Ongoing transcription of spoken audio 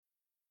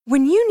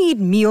When you need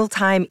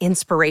mealtime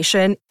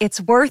inspiration,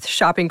 it's worth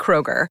shopping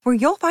Kroger, where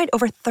you'll find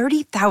over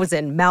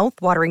 30,000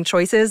 mouth-watering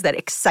choices that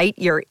excite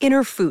your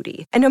inner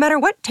foodie. And no matter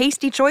what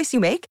tasty choice you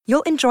make,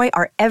 you'll enjoy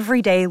our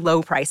everyday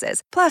low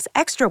prices, plus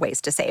extra ways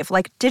to save,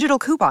 like digital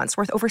coupons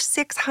worth over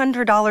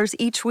 $600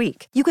 each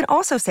week. You can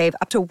also save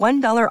up to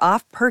 $1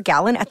 off per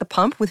gallon at the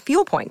pump with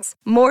fuel points.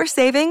 More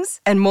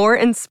savings and more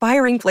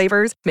inspiring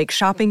flavors make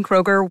shopping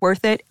Kroger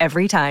worth it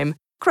every time.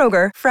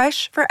 Kroger,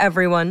 fresh for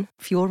everyone.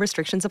 Fuel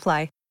restrictions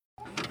apply.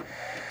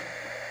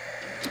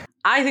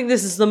 I think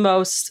this is the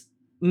most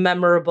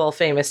memorable,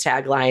 famous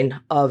tagline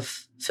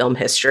of film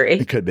history.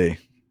 It could be.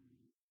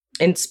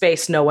 In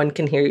space, no one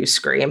can hear you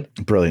scream.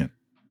 Brilliant.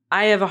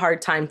 I have a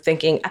hard time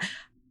thinking.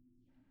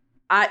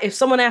 If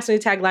someone asked me a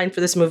tagline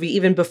for this movie,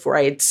 even before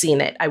I had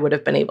seen it, I would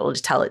have been able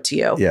to tell it to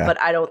you. Yeah. But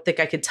I don't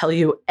think I could tell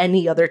you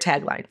any other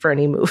tagline for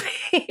any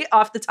movie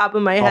off the top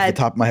of my head. Off the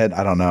top of my head,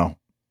 I don't know.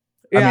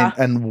 Yeah.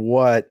 I mean, and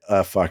what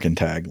a fucking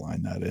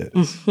tagline that is.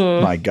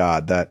 Mm-hmm. My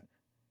God, that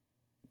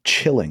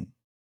chilling.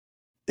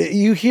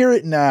 You hear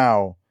it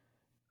now.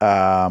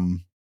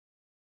 And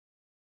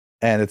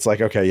it's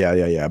like, okay,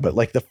 yeah. But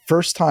like the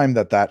first time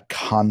that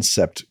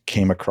concept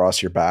came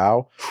across your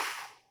bow,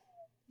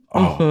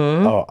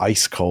 oh,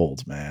 ice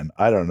cold, man.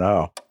 I don't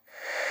know.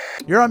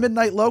 You're on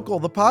Midnight Local,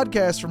 the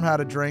podcast from How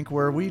to Drink,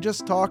 where we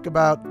just talk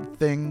about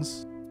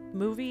things.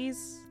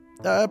 Movies.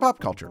 Pop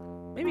culture.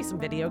 Maybe some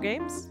video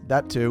games.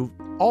 That too.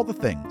 All the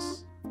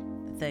things.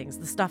 The things.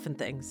 The stuff and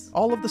things.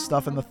 All of the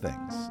stuff and the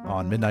things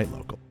on Midnight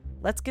Local.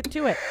 Let's get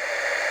to it.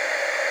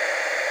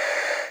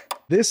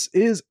 This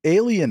is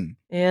Alien.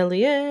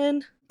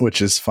 Alien.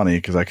 Which is funny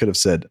because I could have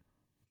said,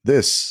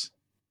 this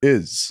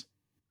is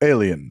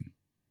Alien.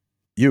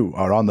 You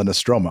are on the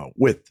Nostromo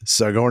with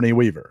Sigourney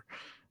Weaver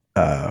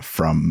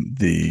from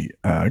the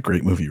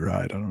Great Movie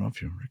Ride. I don't know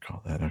if you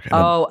recall that. Okay.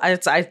 Oh,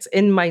 it's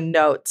in my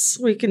notes.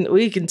 We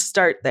can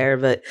start there,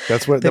 but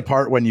that's what the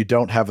part when you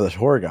don't have the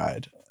tour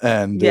guide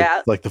and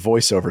like the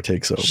voiceover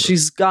takes over.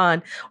 She's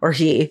gone, or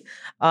he.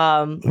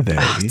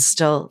 It's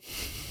still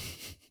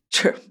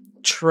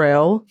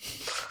true.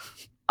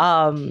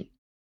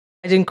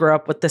 I didn't grow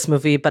up with this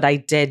movie, but I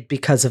did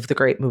because of the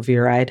Great Movie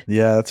Ride.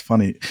 Yeah, that's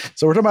funny.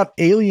 So we're talking about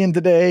Alien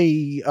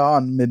today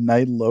on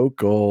Midnight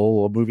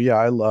Local, a movie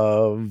I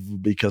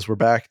love because we're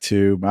back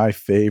to my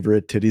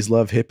favorite Titties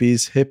Love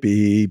Hippies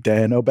hippie,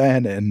 Dan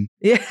O'Bannon.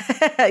 Yeah.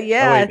 Oh,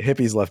 wait,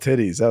 Hippies Love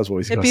Titties. That was what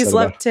we Hippies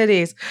Love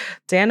Titties.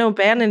 Dan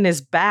O'Bannon is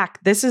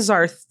back. This is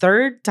our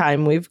third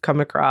time we've come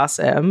across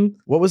him.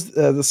 What was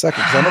the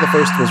second? Because I know the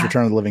first was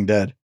Return of the Living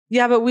Dead.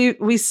 Yeah, but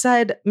we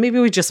said maybe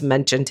we just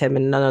mentioned him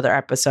in another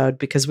episode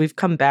because we've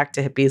come back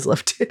to Hippies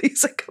Love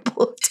Titties a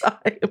couple of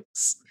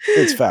times.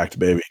 It's fact,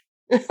 baby.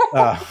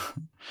 Are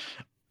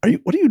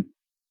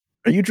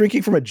you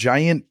drinking from a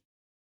giant?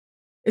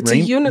 It's a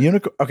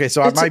unicorn. Okay,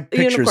 so my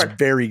picture is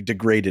very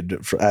degraded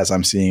as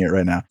I'm seeing it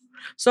right now.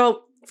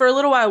 So for a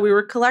little while we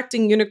were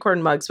collecting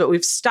unicorn mugs, but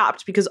we've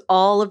stopped because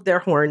all of their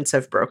horns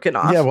have broken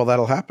off. Yeah, well,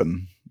 that'll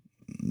happen.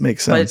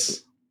 Makes sense.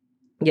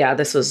 But, yeah,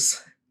 this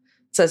was.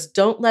 It says,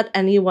 don't let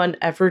anyone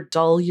ever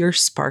dull your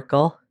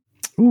sparkle.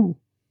 Ooh,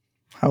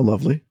 how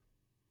lovely.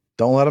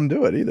 Don't let them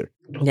do it either.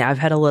 Yeah, I've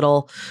had a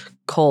little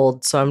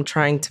cold, so I'm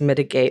trying to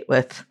mitigate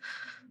with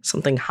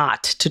something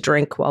hot to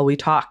drink while we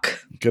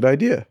talk. Good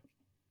idea.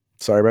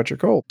 Sorry about your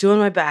cold. Doing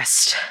my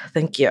best.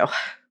 Thank you.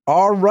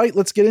 All right,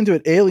 let's get into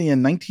it.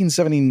 Alien,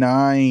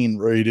 1979,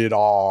 rated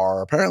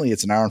R. Apparently,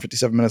 it's an hour and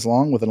 57 minutes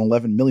long with an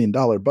 $11 million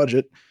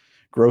budget,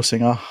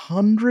 grossing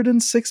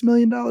 $106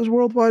 million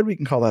worldwide. We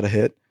can call that a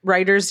hit.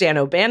 Writers Dan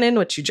O'Bannon,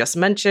 which you just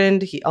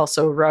mentioned. He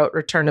also wrote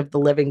Return of the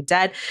Living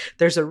Dead.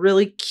 There's a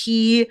really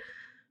key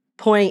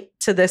point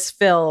to this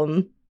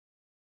film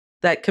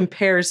that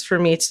compares for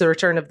me to the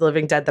Return of the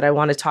Living Dead that I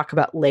want to talk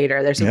about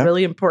later. There's a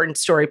really important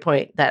story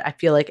point that I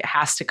feel like it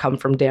has to come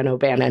from Dan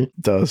O'Bannon.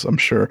 It does, I'm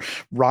sure.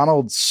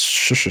 Ronald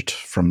Shusett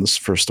from this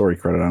first story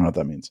credit. I don't know what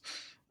that means.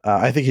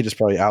 I think he just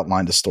probably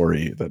outlined a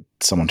story that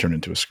someone turned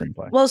into a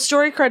screenplay. Well,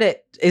 story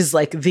credit is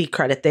like the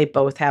credit they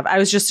both have. I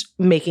was just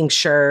making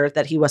sure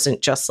that he wasn't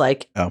just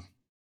like,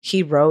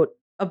 he wrote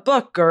a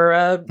book or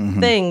a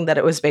thing that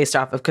it was based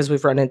off of, because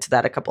we've run into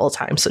that a couple of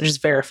times. So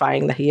just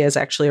verifying that he is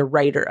actually a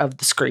writer of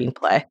the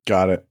screenplay.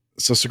 Got it.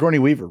 So Sigourney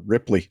Weaver,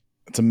 Ripley.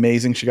 It's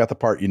amazing she got the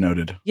part you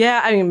noted. Yeah,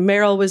 I mean,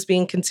 Meryl was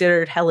being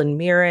considered, Helen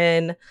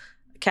Mirren,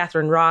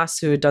 Catherine Ross,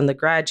 who had done The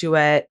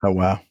Graduate. Oh,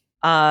 wow.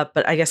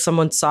 But I guess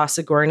someone saw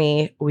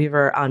Sigourney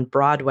Weaver on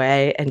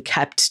Broadway and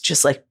kept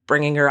just like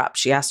bringing her up.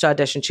 She has to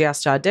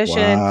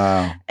audition.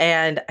 Wow.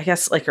 And I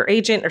guess like her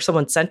agent or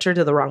someone sent her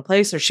to the wrong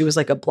place, or she was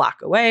like a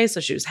block away. So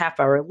she was half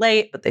hour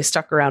late, but they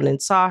stuck around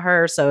and saw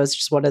her. So it was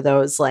just one of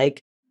those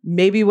like,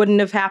 maybe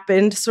wouldn't have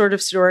happened sort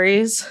of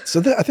stories.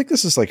 So I think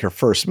this is like her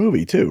first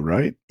movie too,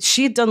 right?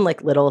 She had done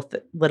like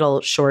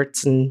little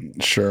shorts and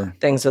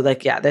things. So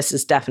like, yeah, this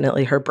is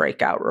definitely her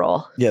breakout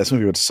role. Yeah, this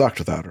movie would have sucked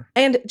without her.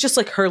 And just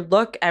like her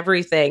look,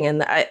 everything.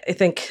 And I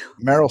think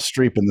Meryl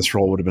Streep in this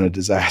role would have been a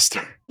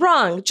disaster.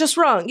 Just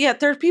wrong. Yeah,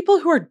 there are people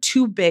who are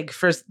too big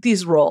for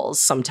these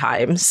roles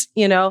sometimes,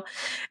 you know?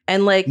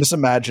 And like, just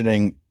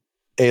imagining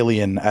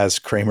Alien as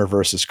Kramer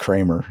versus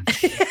Kramer.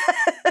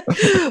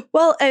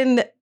 Well,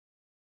 and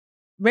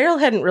Meryl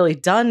hadn't really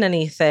done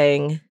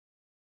anything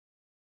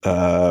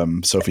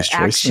Sophie's Choice,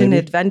 action maybe?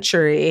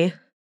 adventure-y.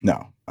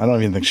 No, I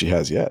don't even think she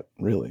has yet,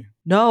 really.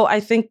 No,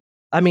 I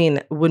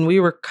mean, when we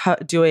were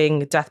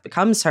doing Death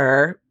Becomes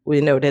Her,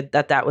 we noted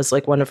that was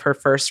like one of her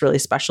first really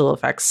special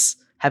effects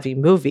heavy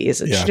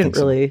movies, and she didn't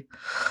really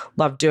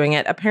love doing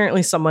it.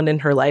 Apparently someone in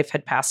her life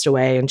had passed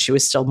away and she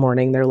was still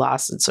mourning their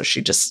loss, and so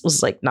she just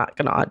was like not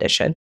going to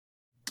audition.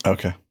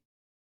 Okay.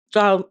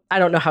 So I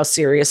don't know how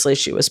seriously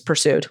she was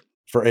pursued.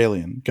 For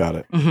Alien, got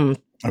it. Mm-hmm.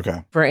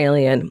 Okay. For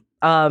Alien.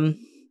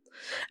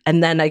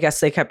 And then I guess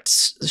they kept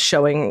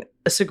showing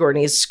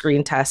Sigourney's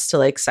screen test to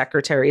like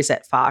secretaries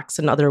at Fox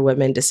and other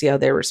women to see how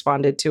they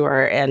responded to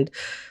her. And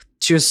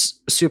she was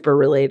super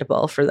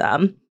relatable for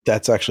them.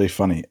 That's actually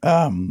funny.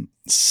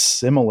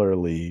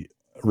 Similarly,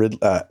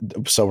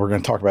 so we're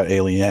going to talk about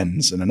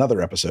Aliens in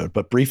another episode,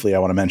 but briefly I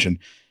want to mention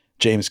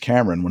James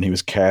Cameron when he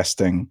was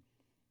casting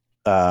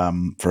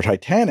for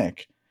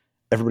Titanic.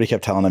 Everybody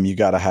kept telling him you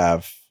got to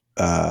have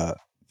Kate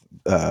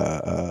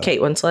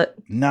Winslet.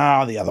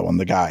 No, the other one,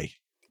 the guy,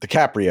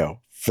 DiCaprio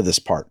for this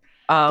part.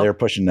 Oh. They were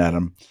pushing at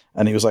him,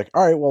 and he was like,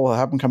 "All right, well, I'll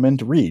have him come in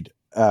to read."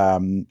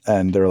 And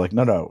they were like,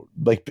 "No."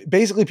 Like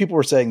basically, people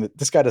were saying that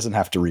this guy doesn't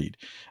have to read,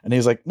 and he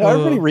was like, "No,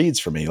 everybody reads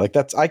for me. Like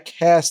I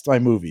cast my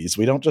movies.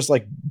 We don't just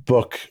like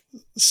book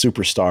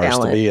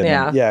superstars to be in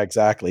them." Yeah,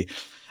 exactly.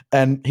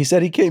 And he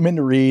said he came in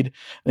to read,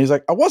 and he's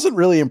like, "I wasn't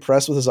really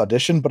impressed with his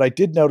audition, but I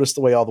did notice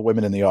the way all the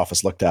women in the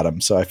office looked at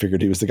him, so I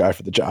figured he was the guy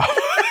for the job."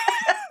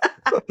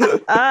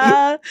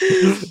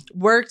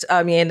 Worked.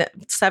 I mean,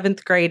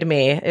 7th grade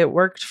me. It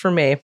worked for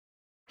me.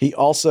 He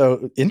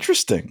also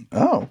interesting.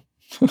 Oh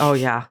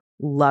yeah,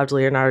 loved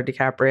Leonardo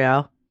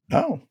DiCaprio.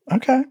 Oh,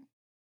 okay,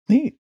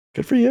 neat.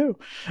 Good for you.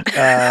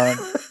 I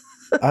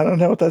don't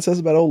know what that says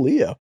about old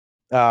Leo.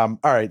 All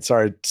right,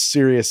 sorry.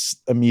 Serious,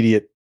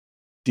 immediate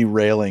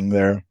derailing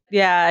there.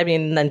 Yeah, I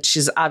mean, then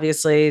she's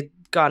obviously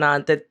gone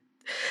on that.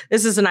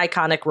 This is an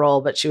iconic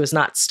role, but she was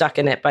not stuck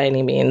in it by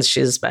any means.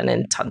 She's been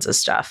in tons of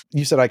stuff.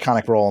 You said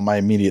iconic role, and my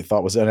immediate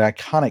thought was an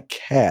iconic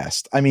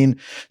cast. I mean,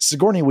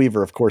 Sigourney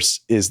Weaver, of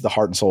course, is the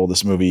heart and soul of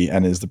this movie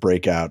and is the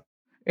breakout.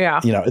 Yeah.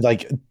 You know,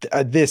 like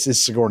this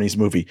is Sigourney's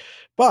movie.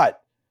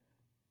 But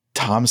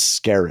Tom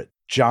Skerritt,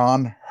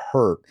 John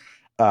Hurt,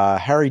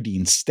 Harry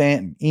Dean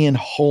Stanton, Ian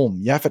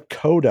Holm, Yaphet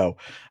Kotto,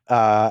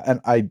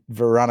 and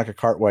Veronica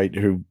Cartwright,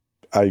 who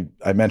I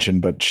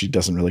mentioned, but she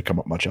doesn't really come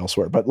up much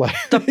elsewhere. But like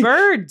The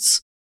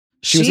Birds.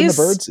 She was in The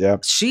Birds? Yeah.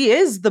 She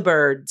is The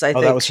Birds, I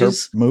think. That was her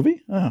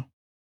movie? Oh.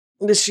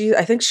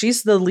 I think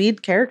she's the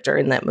lead character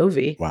in that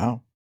movie.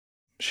 Wow.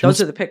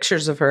 Those are the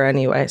pictures of her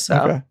anyway. So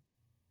okay.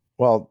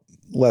 Well,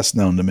 less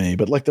known to me,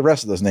 but like the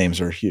rest of those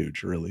names are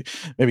huge, really.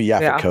 Maybe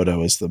Yaphet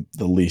Kotto is the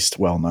least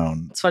well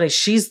known. It's funny.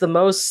 She's the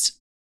most,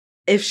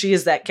 if she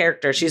is that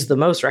character, she's the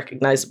most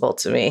recognizable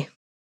to me.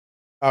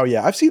 Oh,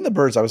 yeah. I've seen The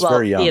Birds. I was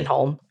very young. Ian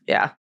Holm.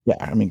 Yeah. Yeah.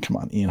 I mean, come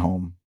on. Ian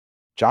Holm.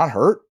 John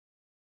Hurt?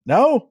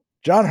 No.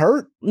 John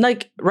Hurt?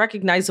 Like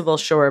recognizable,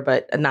 sure,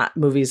 but not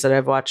movies that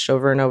I've watched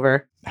over and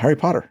over. Harry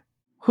Potter.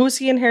 Who's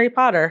he in Harry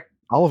Potter?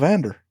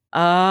 Ollivander.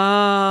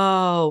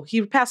 Oh,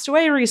 he passed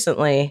away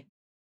recently.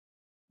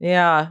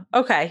 Yeah.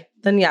 Okay.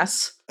 Then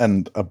yes.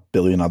 And a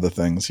billion other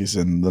things. He's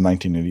in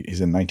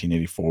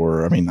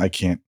 1984. I mean, I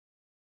can't.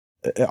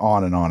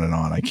 On and on and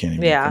on. I can't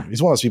even. Yeah.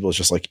 He's one of those people that's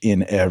just like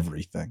in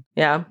everything.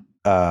 Yeah.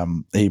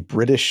 A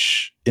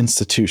British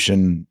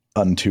institution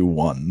unto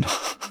one.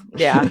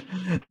 Yeah.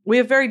 We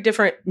have very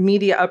different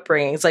media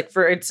upbringings. Like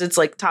for instance,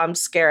 like Tom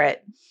Skerritt,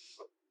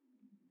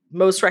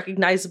 most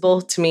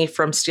recognizable to me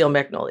from Steel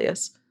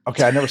Magnolias.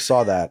 Okay, I never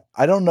saw that.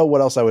 I don't know what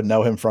else I would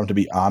know him from, to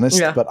be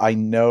honest, but I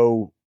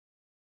know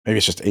maybe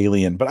it's just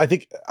Alien, but I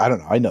don't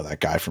know. I know that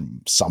guy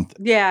from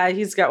something. Yeah,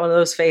 he's got one of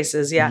those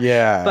faces. Yeah.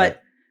 Yeah.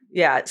 But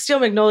yeah, Steel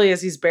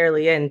Magnolias, he's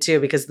barely in too,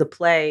 because the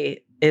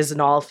play is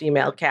an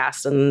all-female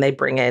cast and they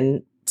bring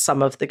in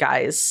some of the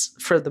guys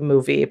for the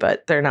movie,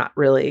 but they're not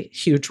really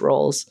huge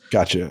roles.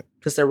 Gotcha.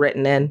 Because they're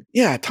written in.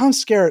 Yeah, Tom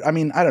Skerritt. I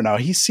mean, I don't know.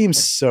 He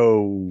seems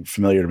so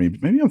familiar to me.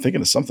 Maybe I'm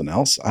thinking of something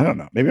else. I don't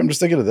know. Maybe I'm just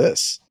thinking of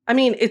this. I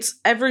mean, it's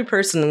every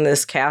person in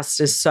this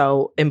cast is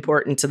so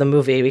important to the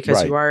movie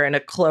because you are in a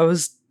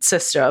closed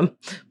system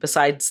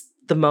besides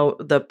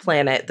the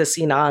planet, the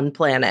Xenon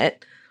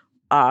planet.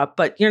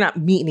 But you're not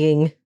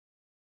meeting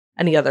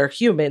any other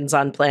humans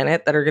on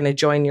planet that are going to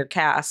join your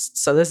cast.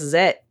 So this is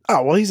it.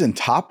 Oh, well, he's in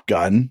Top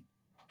Gun.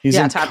 He's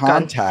in Top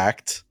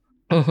Contact.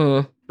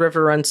 Mm-hmm.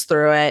 River Runs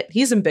Through It.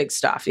 He's in big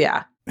stuff.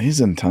 Yeah.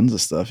 He's in tons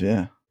of stuff.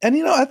 Yeah. And,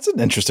 you know, that's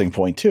an interesting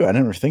point, too. I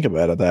never think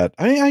about it that.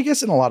 I mean, I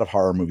guess in a lot of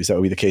horror movies that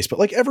would be the case, but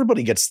like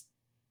everybody gets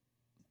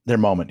their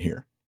moment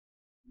here.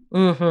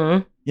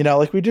 Mm-hmm. You know,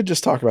 like we did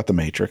just talk about The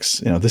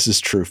Matrix. You know, this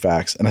is true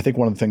facts. And I think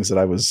one of the things that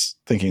I was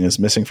thinking is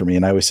missing for me,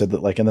 and I always said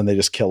that, like, and then they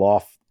just kill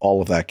off all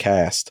of that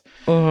cast.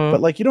 Mm-hmm. But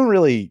like, you don't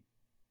really,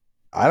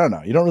 I don't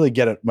know, you don't really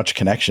get much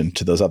connection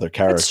to those other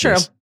characters. It's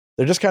true.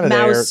 They're just kind of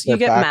there, You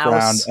get background,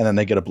 Mouse. and then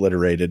they get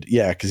obliterated.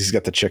 Yeah, because he's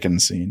got the chicken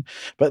scene.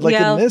 But like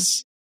in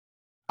this,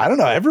 I don't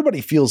know,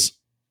 everybody feels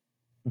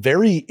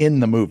very in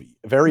the movie,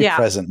 very Yeah.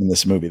 present in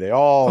this movie. They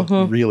all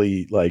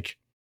really like,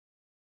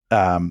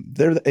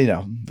 they're,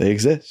 they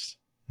exist.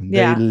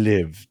 Yeah.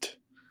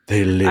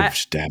 They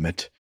lived, damn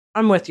it.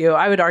 I'm with you.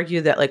 I would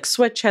argue that like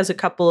Switch has a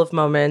couple of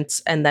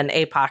moments, and then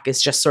APOC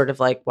is just sort of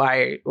like,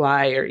 why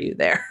are you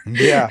there?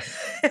 Yeah.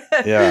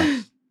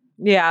 Yeah.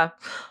 Yeah.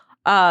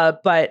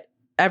 But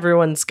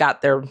everyone's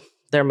got their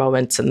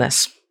moments in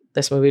this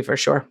movie for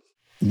sure.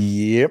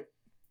 Yep.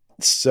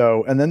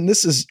 So, and then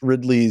this is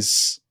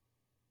Ridley's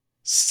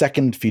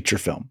second feature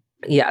film.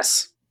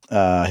 Yes.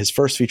 His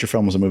first feature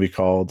film was a movie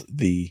called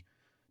The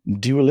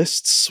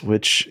Duelists,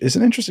 which is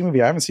an interesting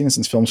movie. I haven't seen it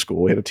since film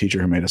school. We had a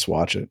teacher who made us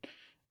watch it.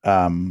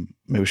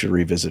 Maybe we should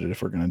revisit it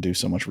if we're going to do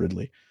so much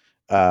Ridley.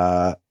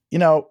 There's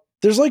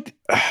like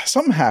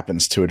something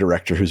happens to a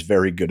director who's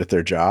very good at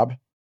their job.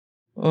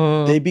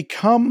 They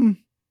become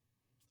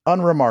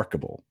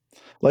unremarkable.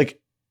 Like,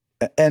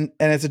 and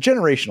it's a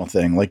generational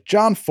thing. Like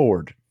John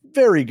Ford,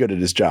 very good at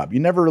his job. You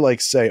never like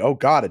say, "Oh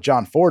God, a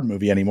John Ford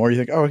movie" anymore. You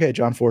think, "Oh, okay,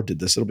 John Ford did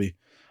this.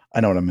 I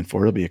know what I'm in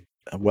for. It'll be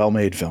a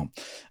well-made film."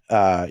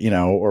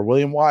 Or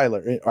William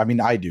Wyler. I mean,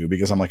 I do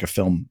because I'm like a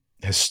film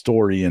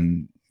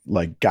historian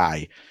like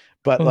guy,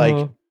 but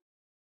like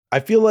I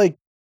feel like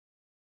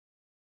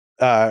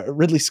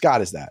Ridley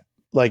Scott is that.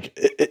 Like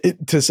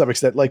to some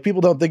extent, like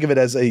people don't think of it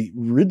as a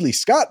Ridley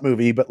Scott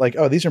movie, but like,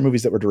 oh, these are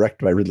movies that were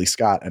directed by Ridley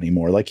Scott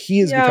anymore. Like he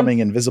is becoming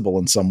invisible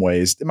in some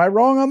ways. Am I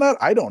wrong on that?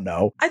 I don't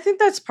know. I think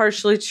that's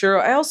partially true.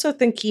 I also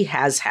think he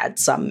has had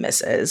some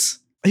misses.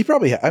 He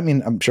probably,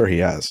 I'm sure he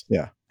has.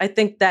 Yeah. I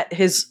think that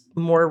his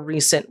more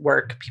recent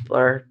work, people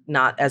are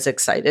not as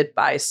excited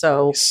by.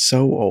 So He's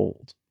so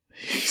old.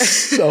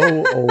 He's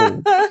so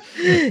old. Is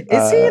he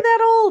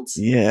that old?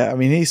 Yeah. I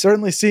mean, he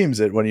certainly seems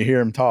it when you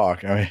hear him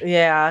talk. I mean,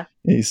 yeah.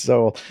 He's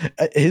so old.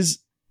 His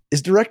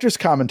director's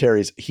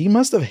commentaries, he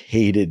must have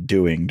hated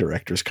doing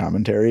director's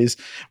commentaries,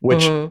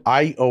 which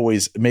I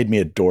always made me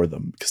adore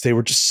them because they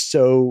were just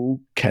so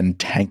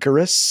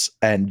cantankerous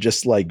and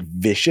just like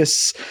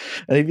vicious.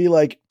 And he'd be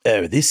like,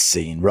 "Oh, this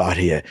scene right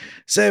here.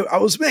 So I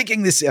was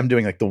making this." I'm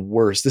doing like the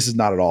worst. This is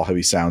not at all how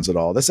he sounds at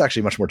all. This is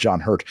actually much more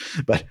John Hurt,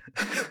 but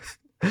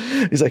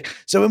he's like,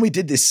 "So when we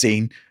did this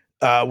scene,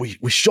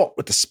 we shot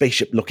with the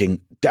spaceship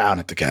looking down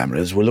at the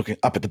cameras. We're looking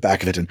up at the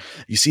back of it, and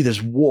you see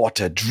there's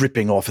water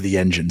dripping off of the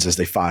engines as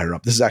they fire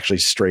up." This is actually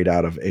straight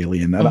out of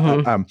Alien.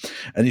 And,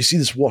 and you see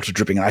this water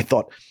dripping, and I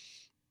thought,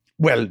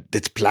 well,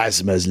 it's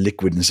plasma, is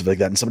liquid and stuff like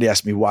that. And somebody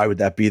asked me, why would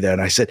that be there?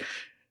 And I said,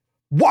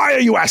 why are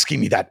you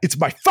asking me that? It's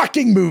my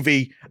fucking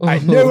movie. I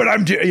know what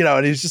I'm doing,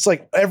 And he's just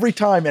like, every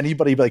time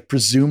anybody like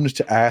presumed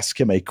to ask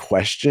him a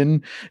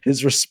question,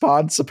 his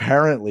response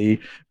apparently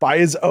by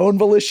his own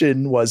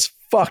volition was,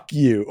 "Fuck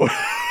you."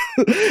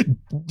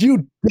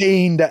 You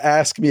deign to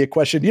ask me a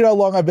question. You know how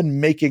long I've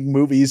been making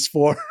movies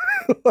for?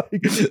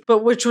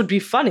 But which would be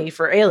funny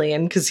for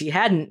Alien because he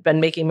hadn't been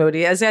making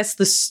movies. As yes,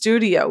 the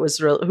studio was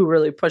who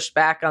really pushed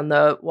back on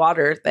the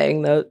water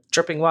thing, the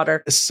dripping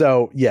water.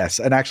 So yes,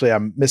 and actually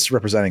I'm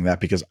misrepresenting that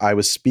because I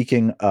was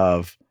speaking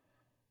of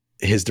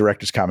his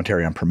director's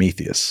commentary on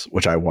Prometheus,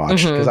 which I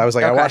watched because I was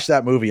like, I watched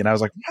that movie and I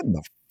was like, what in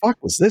the fuck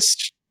was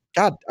this?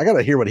 God, I got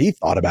to hear what he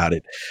thought about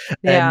it.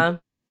 And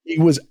he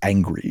was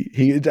angry.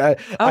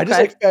 I just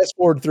like fast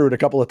forward through it a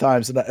couple of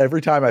times, and every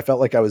time I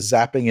felt like I was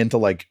zapping into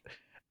like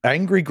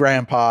angry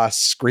grandpa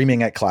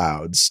screaming at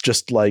clouds,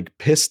 just like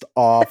pissed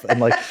off. And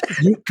like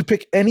you could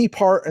pick any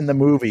part in the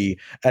movie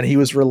and he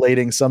was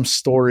relating some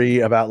story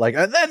about like,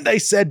 and then they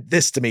said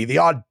this to me, the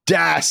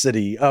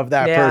audacity of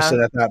that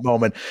person at that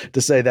moment to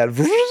say that.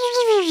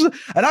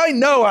 And I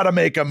know how to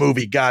make a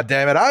movie,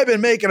 goddammit. I've been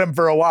making them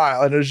for a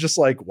while. And it was just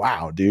like,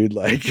 wow, dude,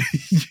 like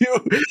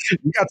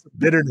you got some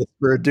bitterness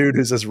for a dude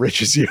who's as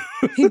rich as you.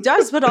 He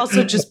does, but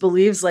also just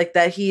believes like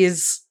that he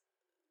is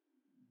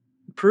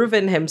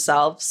proven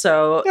himself.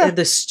 So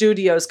the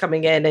studio's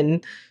coming in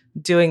and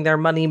doing their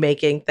money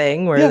making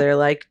thing where they're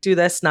like, do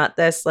this, not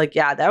this. Like,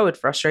 yeah, that would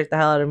frustrate the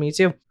hell out of me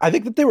too. I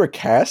think that they were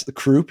the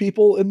crew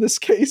people in this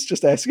case,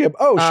 just asking him,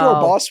 "Oh, sure,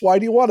 boss, why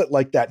do you want it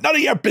like that? None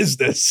of your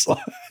business."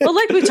 Well,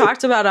 like we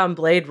talked about on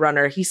Blade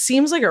Runner, he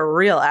seems like a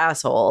real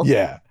asshole.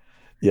 Yeah.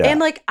 Yeah. And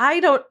like, I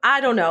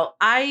don't know.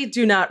 I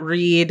do not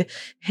read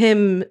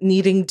him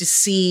needing to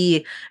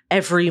see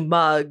every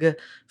mug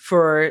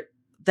for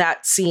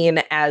that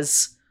scene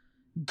as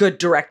good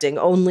directing.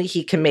 Only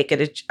he can make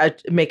it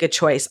make a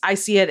choice. I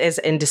see it as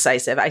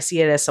indecisive. I see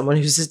it as someone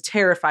who's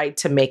terrified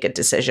to make a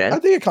decision. I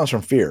think it comes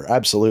from fear.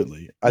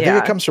 Absolutely. I think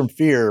it comes from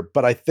fear,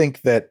 but I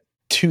think that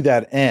to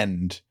that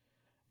end,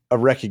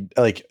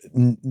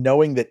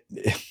 knowing that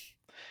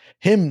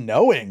him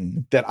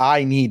knowing that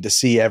I need to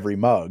see every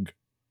mug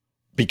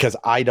because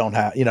I don't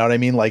have, you know what I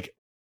mean? Like,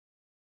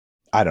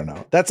 I don't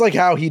know. That's like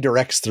how he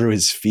directs through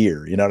his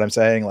fear. You know what I'm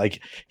saying? Like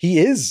he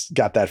is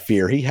got that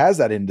fear. He has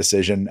that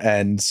indecision.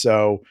 And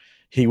so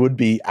he would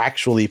be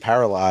actually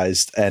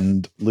paralyzed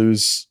and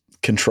lose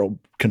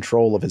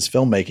control of his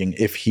filmmaking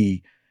if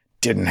he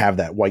didn't have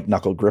that white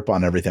knuckle grip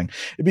on everything.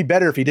 It'd be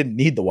better if he didn't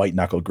need the white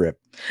knuckle grip.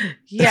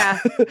 Yeah.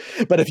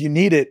 But if you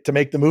need it to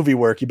make the movie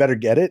work, you better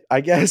get it,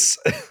 I guess.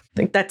 I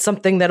think that's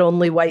something that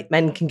only white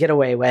men can get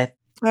away with.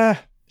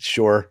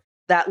 Sure.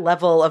 That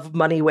level of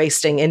money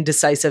wasting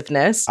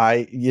indecisiveness.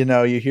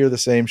 You hear the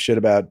same shit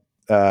about,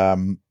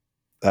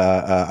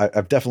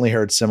 I've definitely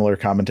heard similar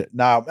comment.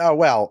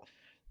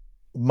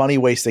 Money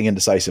wasting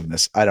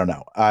indecisiveness. I don't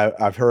know.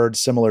 I've heard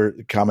similar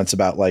comments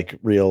about like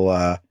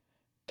real,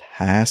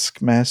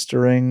 task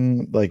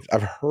mastering. Like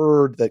I've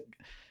heard that,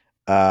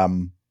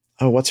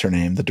 what's her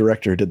name? The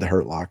director who did The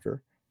Hurt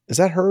Locker. Is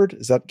that Hurd?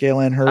 Is that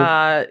Gail Ann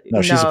Hurd?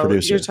 No, she's a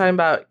producer. You're talking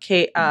about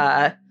Catherine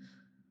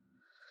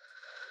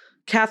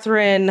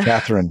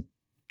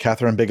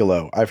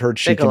Bigelow. I've heard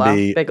she can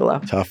be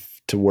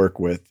tough to work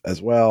with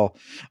as well.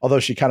 Although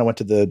she kind of went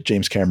to the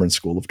James Cameron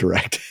School of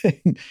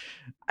Directing.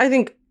 I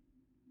think,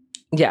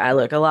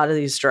 look, a lot of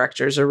these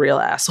directors are real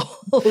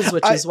assholes,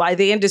 which is why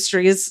the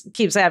industry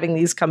keeps having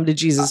these come to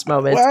Jesus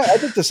moments. Well, I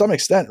think to some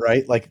extent,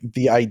 right? Like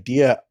the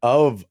idea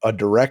of a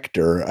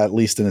director, at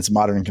least in its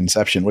modern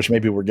conception, which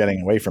maybe we're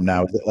getting away from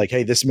now, is that like,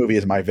 hey, this movie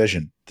is my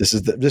vision.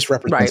 This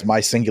represents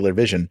my singular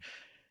vision.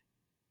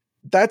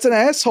 That's an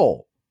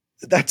asshole.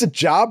 That's a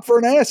job for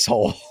an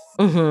asshole.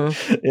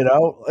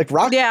 Mm-hmm. Like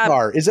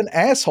Rockstar is an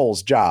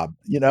asshole's job.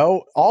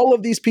 All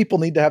of these people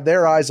need to have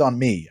their eyes on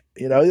me.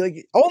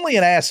 Like only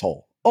an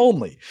asshole.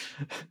 Only.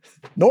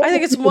 I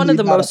think it's one of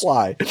the most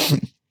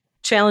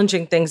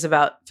challenging things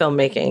about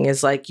filmmaking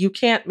is like, you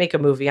can't make a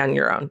movie on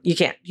your own. You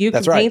can't. You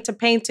can paint a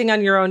painting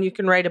on your own. You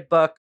can write a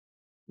book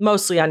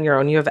mostly on your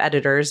own. You have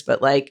editors,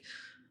 but like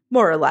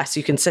more or less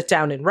you can sit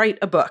down and write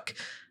a book.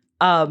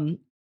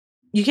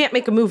 You can't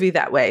make a movie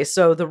that way.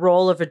 So the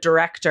role of a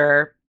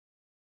director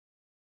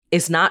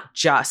is not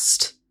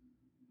just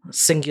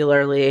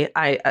singularly,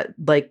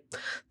 like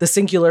the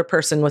singular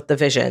person with the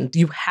vision.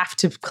 You have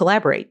to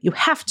collaborate. You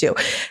have to.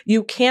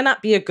 You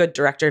cannot be a good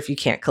director if you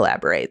can't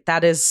collaborate.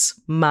 That is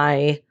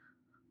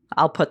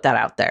I'll put that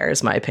out there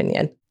as my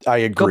opinion. I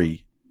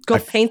agree. Go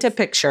paint a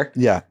picture.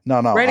 Yeah.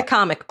 No. Write a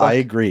comic book. I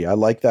agree. I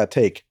like that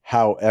take.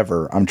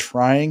 However, I'm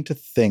trying to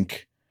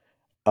think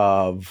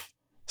of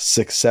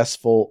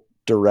successful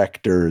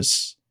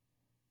directors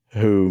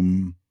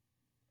whom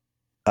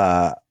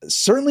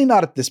certainly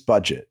not at this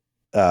budget,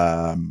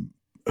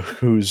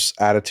 whose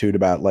attitude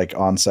about like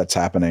on-sets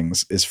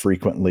happenings is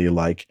frequently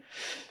like,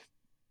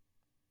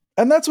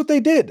 and that's what they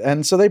did.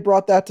 And so they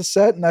brought that to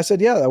set and I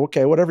said, yeah,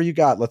 okay, whatever you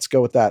got, let's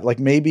go with that. Like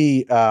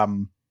maybe,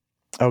 oh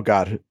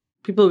God.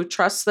 People who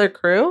trust their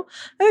crew.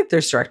 I think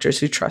there's directors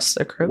who trust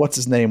their crew. What's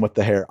his name with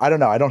the hair? I don't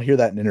know. I don't hear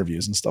that in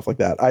interviews and stuff like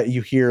that.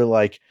 You hear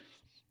like,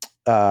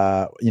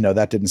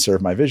 that didn't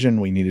serve my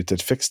vision. We needed to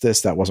fix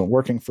this. That wasn't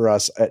working for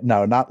us.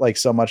 No, not like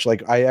so much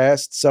like I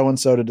asked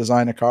so-and-so to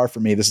design a car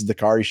for me. This is the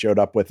car he showed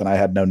up with and I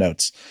had no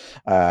notes.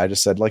 I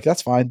just said like,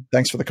 that's fine.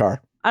 Thanks for the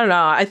car. I don't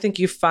know. I think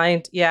you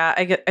find,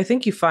 I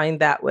think you find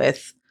that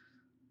with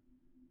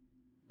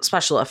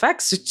special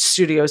effects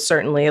studios,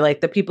 certainly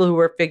like the people who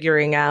were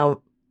figuring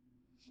out,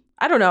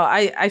 I don't know.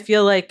 I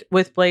feel like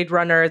with Blade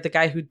Runner, the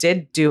guy who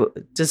did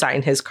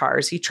design his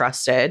cars, he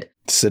trusted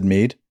Sid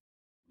Mead.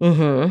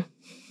 Mm-hmm.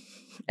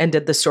 And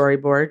did the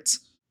storyboards.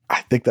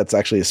 I think that's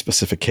actually a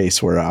specific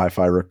case where, if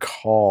I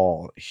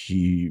recall,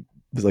 he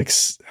like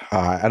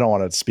I don't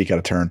want to speak out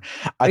of turn.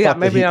 I thought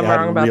maybe that he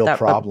had real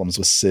problems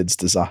with Sid's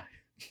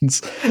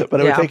designs, but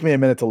it would take me a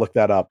minute to look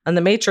that up. And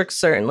The Matrix,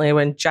 certainly,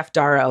 when Jeff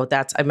Darrow,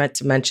 I meant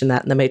to mention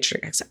that in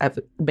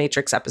the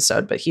Matrix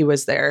episode, but he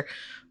was their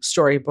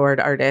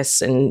storyboard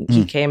artist, and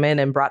he came in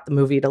and brought the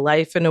movie to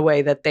life in a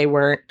way that they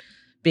weren't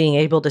being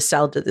able to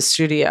sell to the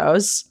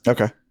studios.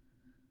 Okay,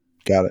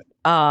 got it.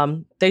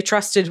 They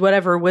trusted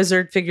whatever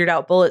wizard figured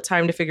out bullet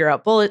time to figure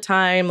out bullet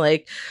time.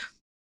 Like,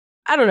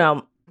 I don't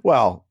know.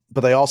 Well,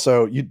 but they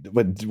also,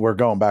 we're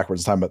going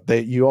backwards in time,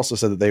 but you also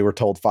said that they were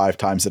told 5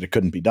 times that it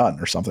couldn't be done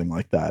or something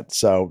like that.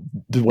 So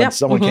when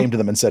someone came to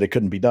them and said it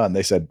couldn't be done,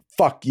 they said,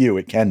 fuck you,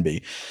 it can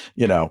be,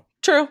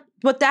 True.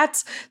 But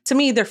that's, to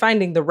me, they're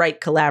finding the right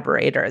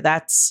collaborator.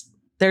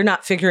 They're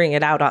not figuring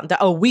it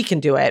out we can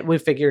do it. We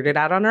figured it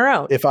out on our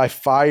own. If I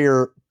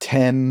fire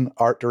 10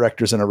 art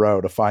directors in a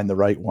row to find the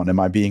right one, am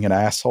I being an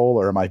asshole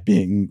or am I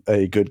being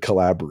a good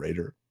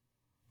collaborator?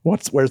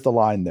 Where's the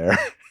line there?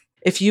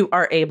 If you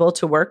are able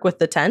to work with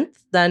the 10th,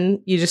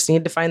 then you just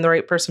need to find the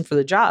right person for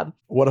the job.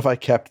 What if I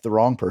kept the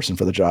wrong person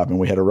for the job and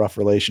we had a rough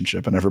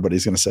relationship and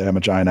everybody's going to say I'm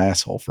a giant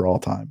asshole for all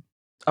time?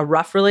 A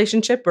rough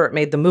relationship, or it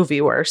made the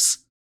movie worse?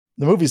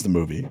 The movie's the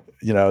movie.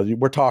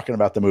 We're talking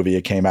about the movie.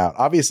 It came out.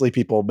 Obviously,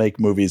 people make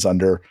movies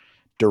under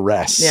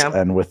duress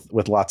and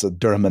with lots of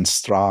Durham and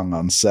Strong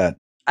on set.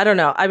 I don't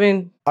know. I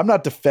mean, I'm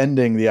not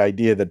defending the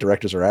idea that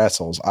directors are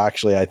assholes.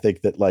 Actually, I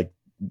think that like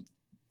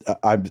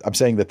I'm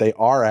saying that they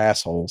are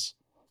assholes,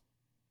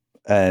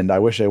 and I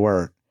wish they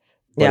weren't.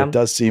 But it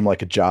does seem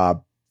like a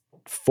job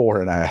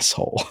for an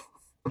asshole.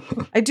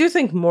 I do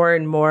think more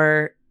and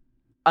more,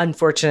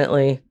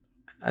 unfortunately,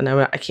 and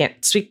I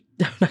can't speak.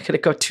 I'm not going to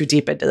go too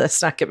deep into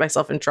this, not get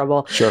myself in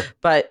trouble. Sure.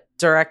 But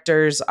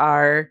directors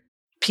are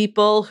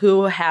people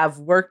who have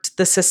worked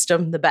the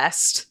system the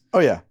best Oh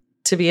yeah,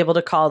 to be able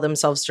to call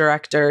themselves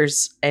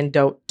directors and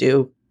don't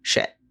do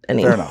shit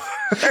anymore. fair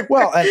enough.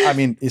 Well, and I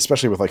mean,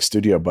 especially with like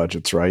studio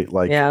budgets, right?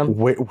 Like, Yeah.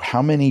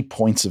 how many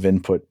points of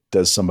input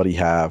does somebody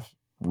have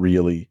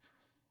really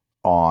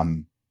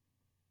on,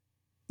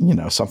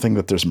 something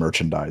that there's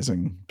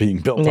merchandising being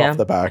built Yeah. off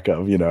the back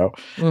of,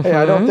 Hey,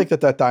 I don't think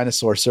that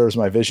dinosaur serves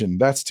my vision.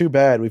 That's too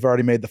bad. We've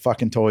already made the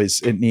fucking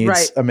toys. It needs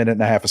Right. a minute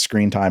and a half of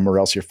screen time or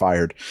else you're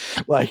fired.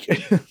 Like,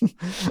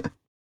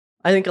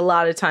 I think a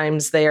lot of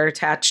times they are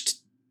attached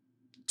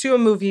to a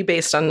movie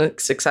based on the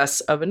success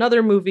of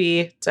another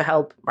movie to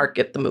help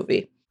market the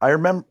movie. I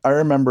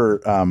remember,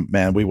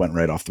 man, we went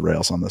right off the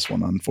rails on this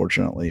one,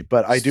 unfortunately,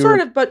 but I do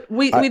sort of, but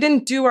we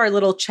didn't do our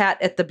little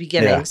chat at the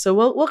beginning, Yeah. so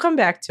we'll come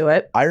back to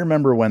it. I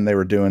remember when they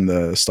were doing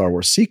the Star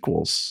Wars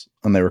sequels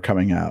and they were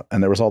coming out,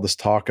 and there was all this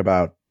talk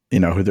about,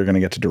 who they're going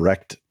to get to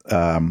direct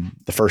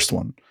the first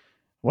one,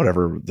 what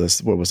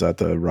was that?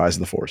 The Rise of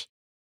the Force,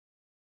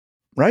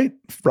 right?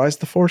 Rise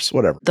of the Force,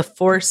 whatever. The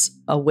Force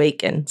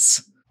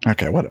Awakens.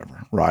 Okay,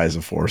 whatever. Rise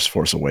of Force,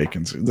 Force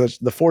Awakens.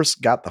 The Force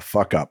got the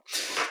fuck up.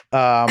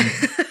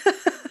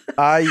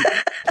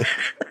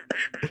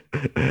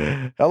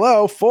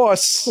 Hello,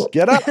 Force,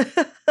 get up.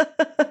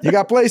 You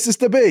got places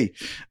to be.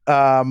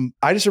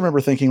 I just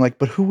remember thinking like,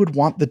 but who would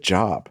want the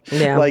job?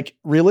 Yeah. Like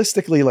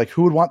realistically, like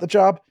who would want the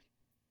job?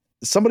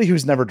 Somebody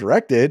who's never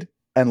directed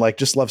and like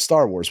just loves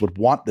Star Wars would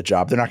want the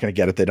job. They're not going to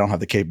get it. They don't have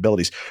the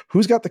capabilities.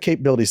 Who's got the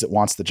capabilities that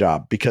wants the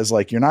job? Because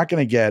like, you're not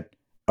going to get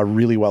a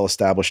really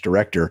well-established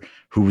director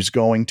who's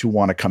going to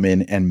want to come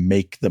in and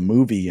make the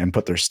movie and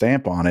put their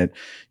stamp on it.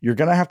 You're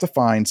going to have to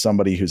find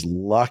somebody who's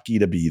lucky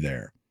to be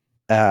there,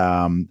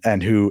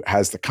 and who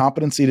has the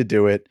competency to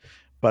do it,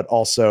 but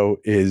also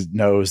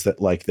knows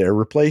that like they're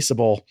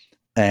replaceable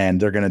and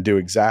they're going to do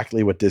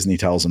exactly what Disney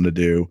tells them to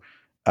do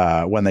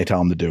when they tell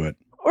them to do it.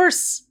 Or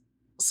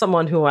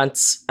someone who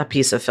wants a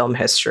piece of film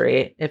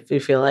history if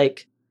you feel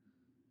like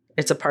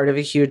it's a part of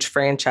a huge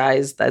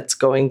franchise that's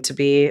going to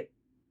be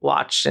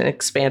watched and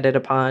expanded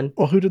upon.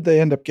 Well, who did they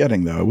end up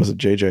getting though? Was it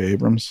J.J.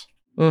 Abrams?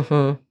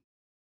 Mm-hmm.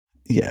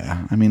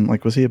 Yeah. I mean,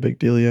 like, was he a big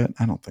deal yet?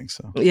 I don't think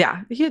so.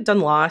 Yeah. He had done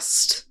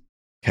Lost.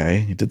 Okay.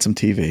 He did some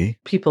TV.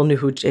 People knew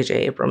who J.J.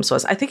 Abrams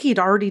was. I think he'd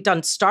already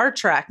done Star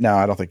Trek. No,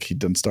 I don't think he'd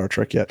done Star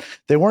Trek yet.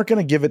 They weren't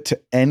going to give it to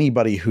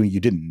anybody who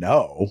you didn't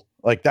know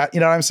like that. You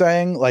know what I'm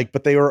saying? Like,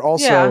 but they were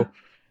also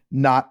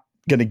not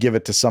going to give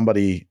it to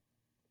somebody.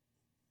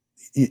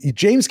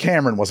 James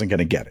Cameron wasn't going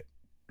to get it.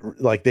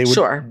 Like they would,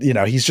 Sure. you're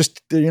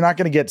not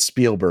going to get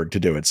Spielberg to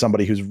do it.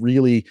 Somebody who's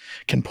really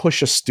can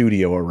push a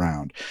studio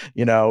around,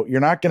 you're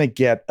not going to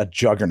get a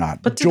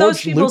juggernaut. But do George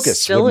those people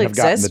Lucas still wouldn't have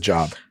gotten exist? the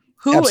job.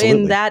 Who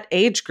Absolutely. in that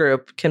age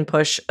group can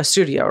push a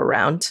studio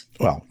around?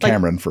 Well,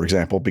 Cameron, for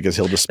example, because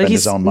he'll just spend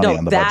his own money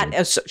on the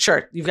budget.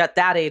 Sure, you've got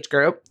that age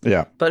group.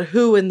 Yeah. But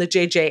who in the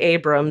J.J.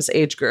 Abrams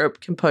age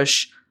group can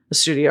push a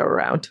studio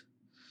around?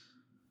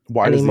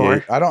 Why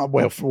anymore?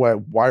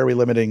 Why are we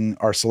limiting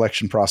our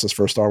selection process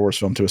for a Star Wars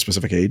film to a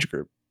specific age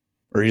group?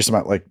 Or are you just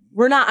about like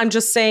we're not? I'm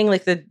just saying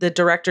like the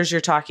directors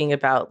you're talking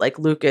about, like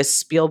Lucas,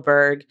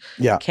 Spielberg,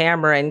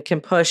 Cameron, can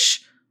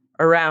push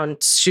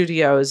around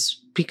studios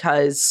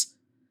because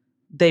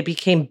they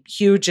became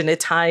huge in a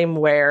time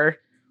where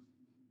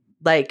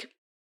like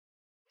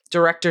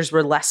directors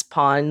were less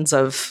pawns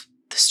of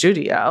the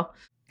studio.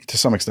 To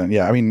some extent,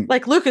 yeah. I mean,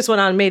 like Lucas went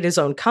on and made his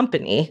own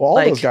company. Well,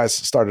 all those guys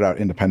started out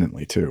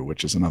independently too,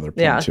 which is another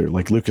point too.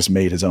 Like Lucas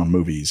made his own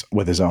movies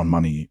with his own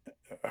money.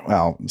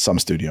 Well, some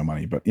studio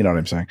money, but you know what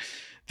I'm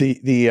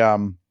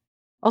saying?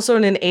 Also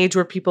in an age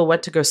where people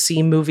went to go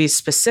see movies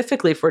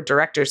specifically for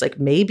directors, like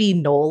maybe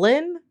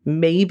Nolan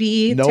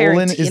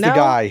Tarantino. Is the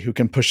guy who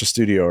can push a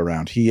studio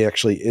around. He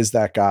actually is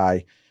that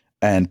guy,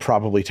 and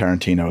probably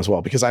Tarantino as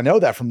well, because I know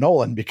that from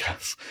Nolan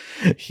because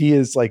he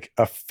is like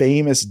a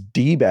famous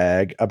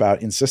D-bag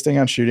about insisting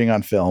on shooting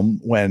on film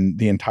when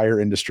the entire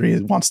industry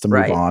wants to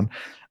move on.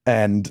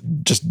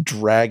 And just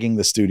dragging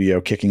the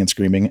studio, kicking and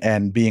screaming,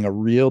 and being a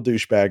real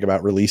douchebag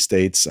about release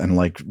dates and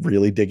like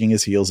really digging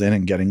his heels in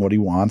and getting what he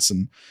wants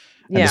and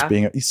just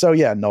being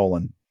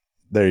Nolan.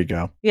 There you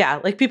go. Yeah,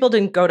 like people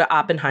didn't go to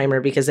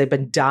Oppenheimer because they've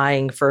been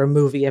dying for a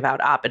movie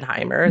about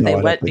Oppenheimer. No, they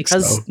went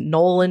because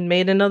Nolan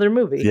made another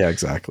movie. Yeah,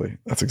 exactly.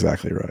 That's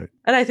exactly right.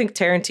 And I think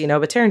Tarantino,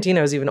 but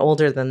Tarantino is even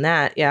older than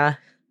that. Yeah,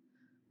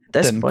 at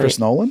this point, Chris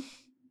Nolan?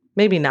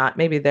 Maybe not.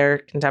 Maybe they're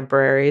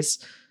contemporaries.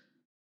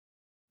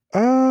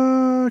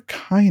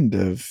 Kind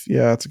of.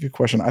 Yeah, that's a good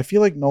question. I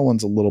feel like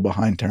Nolan's a little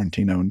behind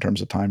Tarantino in terms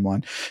of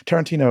timeline.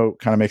 Tarantino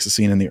kind of makes a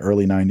scene in the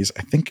early 90s.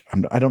 I think,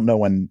 I don't know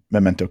when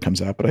Memento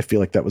comes out, but I feel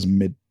like that was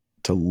mid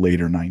to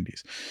later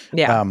 90s.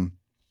 Yeah.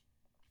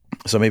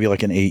 So maybe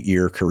like an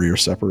 8-year career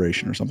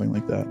separation or something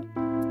like that.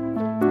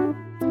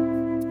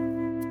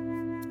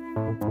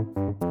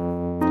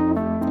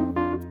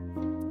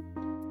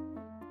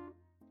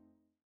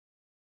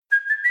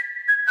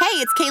 Hey,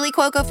 it's Kaylee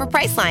Cuoco for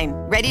Priceline.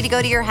 Ready to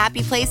go to your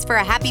happy place for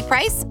a happy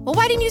price? Well,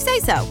 why didn't you say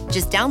so?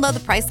 Just download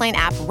the Priceline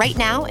app right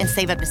now and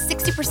save up to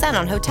 60%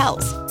 on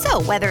hotels.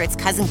 So whether it's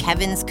Cousin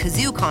Kevin's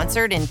Kazoo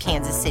Concert in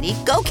Kansas City,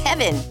 go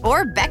Kevin,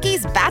 or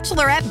Becky's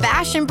Bachelorette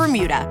Bash in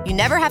Bermuda, you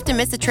never have to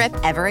miss a trip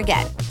ever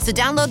again. So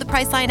download the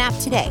Priceline app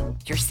today.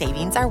 Your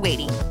savings are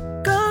waiting.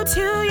 Go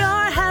to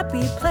your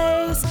happy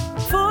place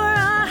for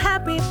a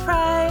happy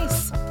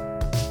price.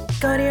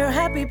 Go to your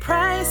happy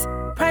price,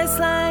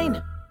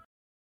 Priceline.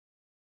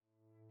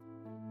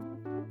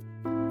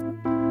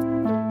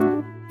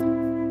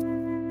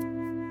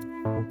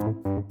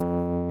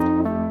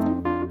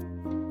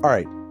 All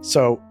right.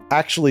 So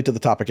actually to the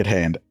topic at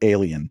hand,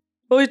 Alien.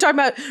 Well, we're talking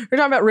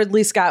about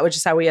Ridley Scott, which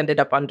is how we ended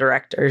up on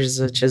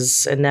directors, which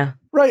is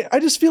Right. I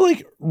just feel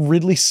like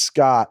Ridley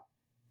Scott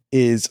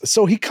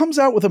he comes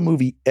out with a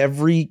movie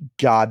every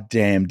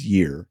goddamned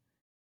year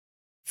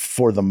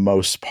for the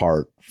most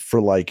part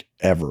for like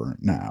ever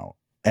now.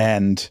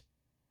 And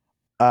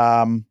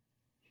I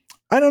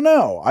don't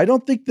know. I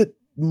don't think that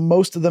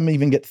most of them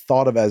even get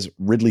thought of as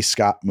Ridley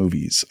Scott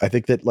movies. I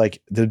think that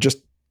like they're just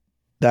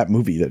that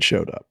movie that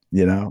showed up,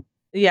 you know?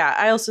 Yeah.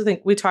 I also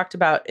think we talked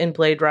about in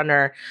Blade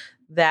Runner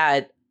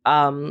that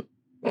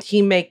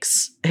he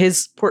makes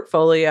his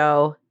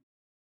portfolio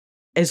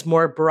is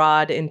more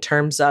broad in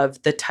terms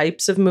of the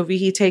types of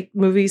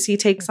movies he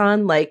takes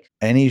on, like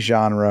any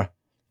genre.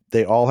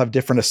 They all have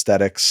different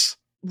aesthetics.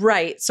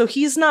 Right. So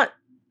he's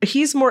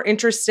more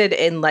interested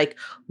in like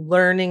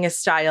learning a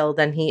style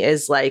than he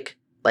is like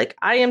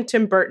I am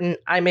Tim Burton.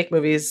 I make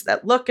movies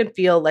that look and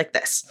feel like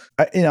this.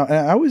 And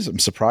I always am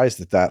surprised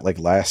that like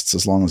lasts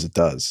as long as it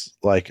does.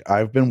 Like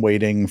I've been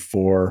waiting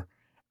for,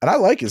 and I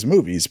like his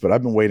movies, but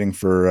I've been waiting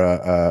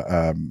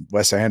for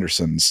Wes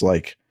Anderson's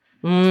like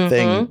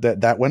thing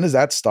that when is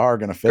that star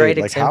going to fade? Great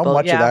like example, how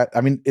much of that?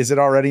 I mean, is it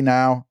already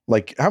now?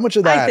 Like how much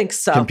of that I think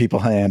so. Can people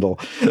handle?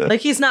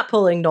 Like he's not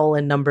pulling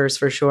Nolan numbers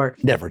for sure.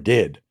 Never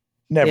did.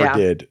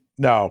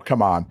 No,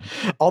 come on.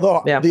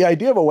 Although the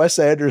idea of a Wes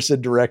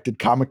Anderson directed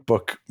comic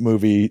book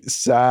movie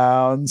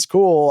sounds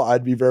cool.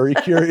 I'd be very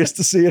curious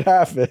to see it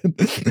happen.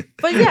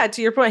 But yeah,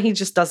 to your point,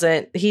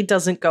 he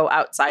doesn't go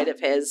outside of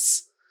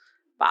his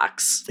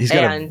box. He's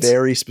got a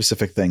very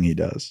specific thing he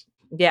does.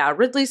 Yeah,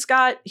 Ridley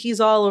Scott,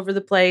 he's all over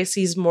the place.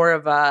 He's more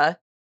of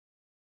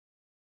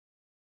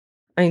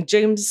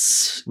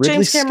James Cameron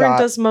Scott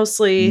does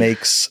mostly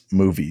makes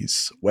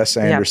movies. Wes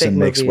Anderson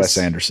makes movies. Wes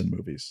Anderson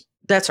movies.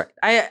 That's right.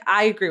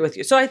 I agree with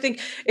you. So I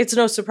think it's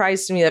no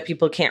surprise to me that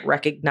people can't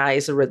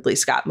recognize a Ridley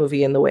Scott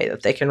movie in the way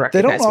that they can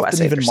recognize They don't Wes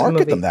often even Anderson market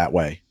movie. them that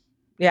way.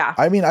 Yeah.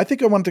 I mean, I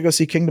think I wanted to go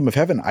see Kingdom of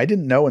Heaven. I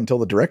didn't know until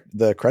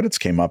the credits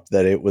came up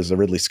that it was a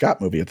Ridley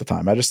Scott movie at the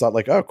time. I just thought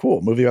like, oh,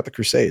 cool. Movie about the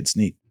Crusades.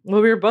 Neat.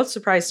 Well, we were both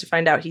surprised to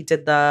find out he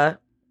did the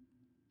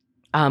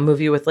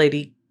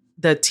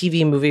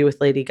TV movie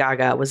with Lady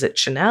Gaga. Was it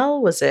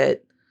Chanel? Was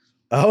it?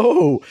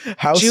 Oh,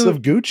 House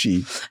of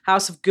Gucci.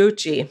 House of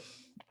Gucci.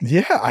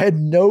 Yeah. I had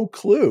no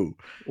clue.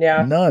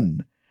 Yeah.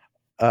 None.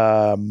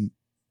 Yeah.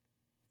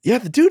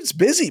 The dude's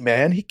busy,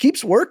 man. He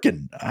keeps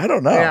working. I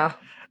don't know. Yeah.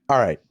 All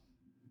right.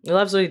 He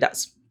loves what he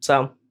does.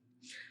 So,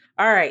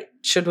 all right.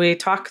 Should we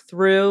talk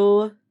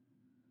through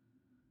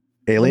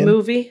Alien the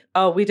movie?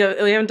 Oh, we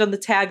haven't done the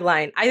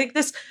tagline. I think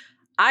this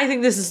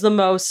is the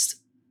most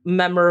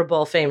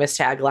memorable, famous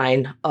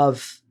tagline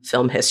of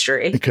film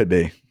history. It could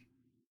be.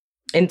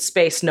 In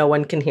space, no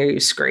one can hear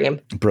you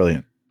scream.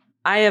 Brilliant.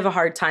 I have a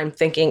hard time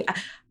thinking.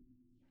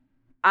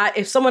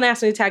 If someone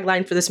asked me a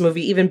tagline for this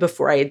movie, even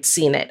before I had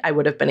seen it, I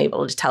would have been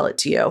able to tell it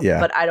to you. Yeah.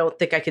 But I don't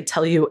think I could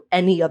tell you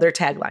any other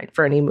tagline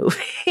for any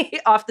movie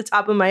off the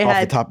top of my head. Off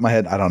the top of my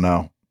head, I don't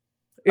know.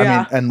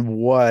 Yeah. I mean, and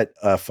what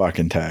a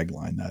fucking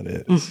tagline that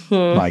is.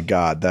 Mm-hmm. My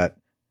God, that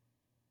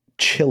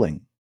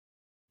chilling.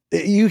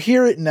 You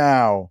hear it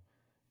now.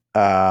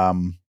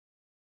 And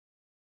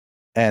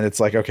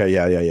it's like, okay,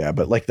 yeah.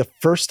 But like the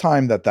first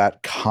time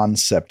that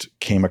concept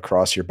came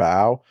across your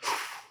bow,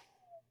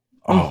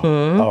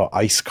 oh,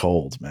 ice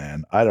cold,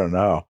 man. I don't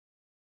know.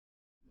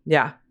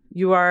 Yeah.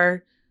 You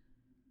are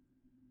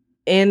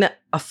in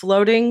a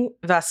floating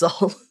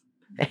vessel.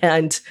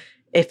 And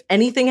if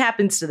anything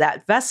happens to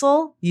that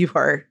vessel, you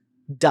are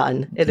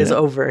done. It is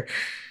over.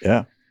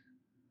 Yeah.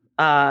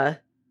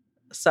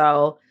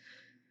 So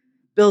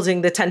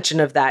building the tension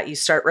of that, you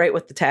start right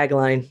with the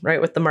tagline,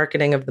 right with the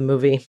marketing of the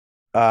movie.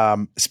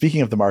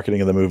 Speaking of the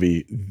marketing of the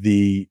movie,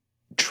 the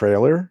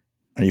trailer.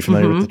 Are you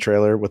familiar with the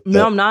trailer?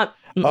 No, I'm not.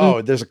 Mm-mm.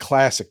 Oh, there's a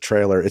classic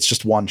trailer. It's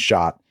just one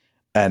shot.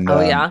 And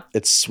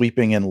it's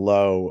sweeping in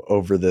low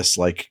over this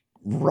like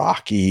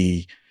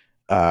rocky,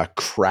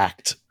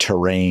 cracked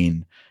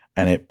terrain.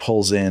 And it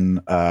pulls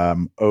in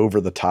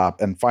over the top.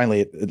 And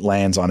finally it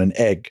lands on an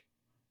egg.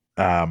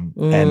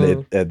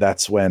 And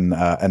that's when,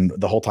 and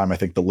the whole time I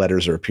think the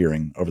letters are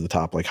appearing over the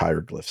top like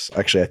hieroglyphs.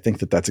 Actually, I think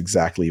that's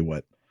exactly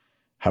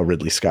how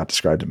Ridley Scott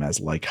described them as,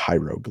 like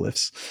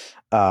hieroglyphs.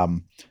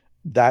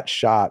 That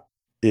shot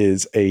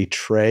is a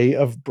tray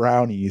of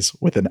brownies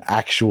with an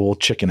actual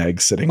chicken egg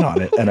sitting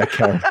on it and a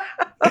carrot.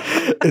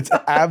 It's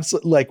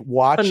absolutely like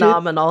watch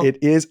Phenomenal. It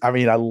is. I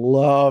mean, I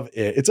love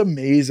it. It's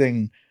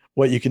amazing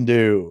what you can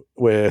do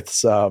with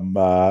some,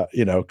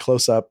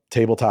 close up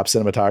tabletop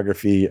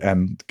cinematography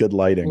and good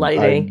lighting.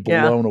 I'm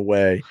blown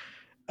away.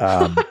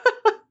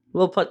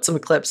 We'll put some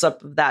clips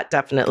up of that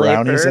definitely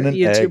Brownies for and an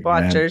YouTube egg,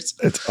 watchers.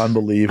 Man. It's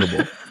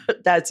unbelievable.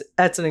 That's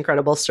an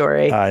incredible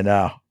story. I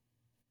know.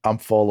 I'm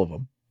full of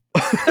them.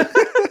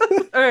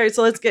 All right,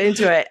 so let's get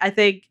into it. I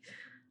think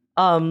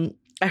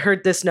I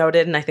heard this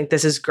noted, and I think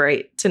this is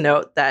great to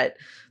note that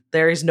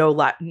there is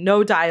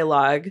no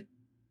dialogue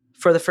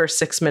for the first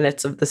 6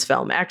 minutes of this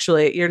film.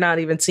 Actually, you're not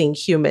even seeing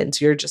humans.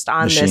 You're just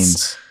on Machines.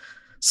 this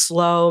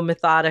slow,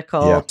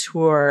 methodical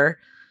tour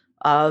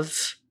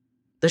of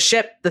the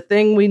ship, the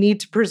thing we need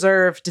to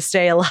preserve to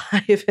stay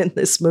alive in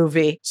this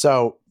movie.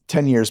 So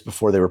 10 years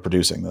before they were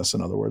producing this,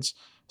 in other words,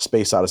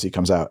 Space Odyssey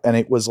comes out. And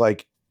it was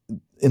like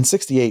in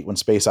 1968, when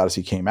Space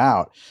Odyssey came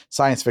out,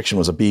 science fiction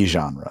was a B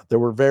genre. There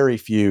were very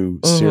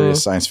few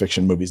serious science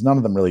fiction movies. None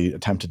of them really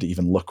attempted to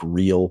even look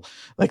real.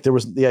 Like there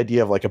was the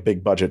idea of like a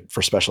big budget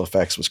for special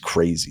effects was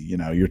crazy.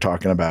 You're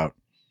talking about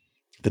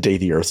The Day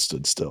the Earth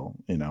Stood Still.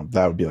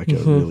 That would be like a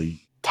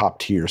really top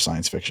tier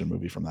science fiction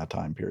movie from that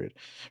time period,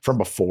 from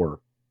before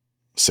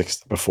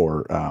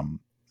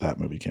that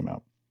movie came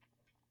out.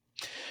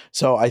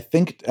 So I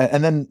think,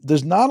 and then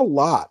there's not a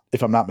lot,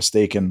 if I'm not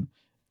mistaken,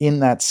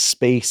 in that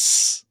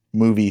space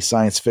movie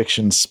science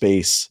fiction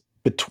space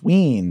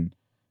between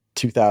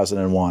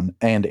 2001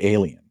 and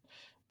Alien.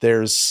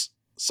 There's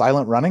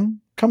Silent Running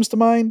comes to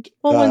mind.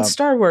 Well, when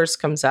Star Wars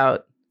comes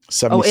out.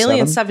 77?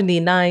 Alien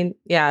 79.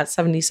 Yeah,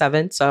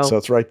 77. So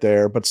it's right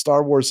there. But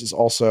Star Wars is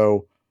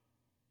also,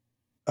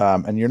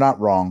 and you're not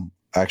wrong,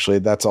 actually,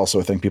 that's also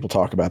a thing people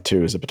talk about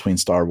too, is it between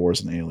Star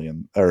Wars and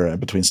Alien, or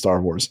between Star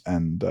Wars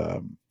and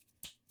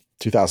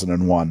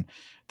 2001,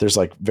 there's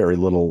like very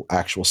little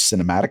actual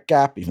cinematic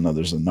gap, even though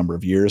there's a number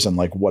of years, and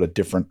like what a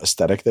different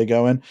aesthetic they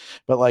go in.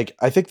 But like,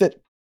 I think that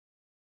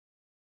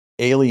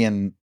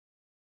Alien,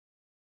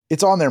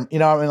 it's on their,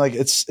 like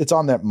it's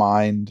on their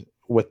mind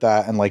with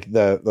that. And like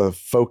the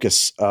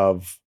focus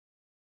of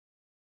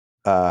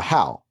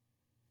HAL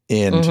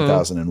in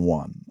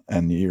 2001.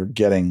 And you're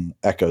getting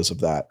echoes of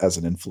that as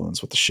an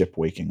influence with the ship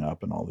waking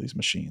up and all these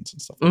machines and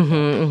stuff like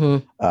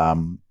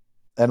that.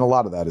 And a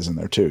lot of that is in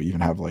there too. You even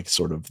have like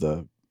sort of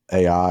the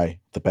AI,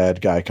 the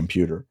bad guy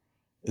computer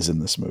is in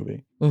this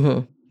movie.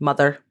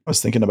 Mother. I was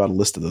thinking about a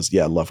list of those.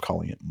 Yeah, I love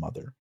calling it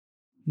Mother.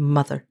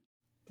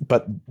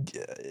 But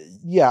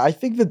yeah, I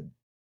think that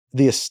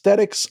the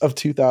aesthetics of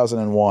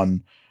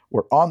 2001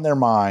 were on their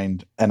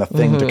mind and a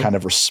thing to kind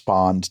of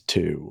respond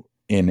to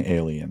in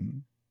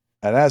Alien,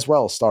 and as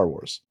well as Star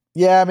Wars.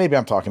 Yeah, maybe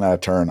I'm talking out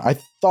of turn. I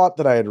thought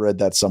that I had read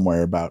that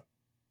somewhere about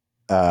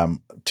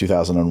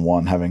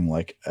 2001 having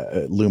like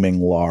looming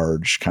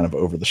large kind of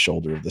over the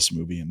shoulder of this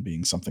movie and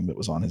being something that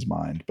was on his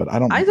mind. But I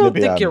don't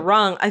think you're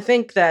wrong. I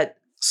think that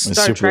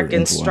Star Trek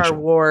and Star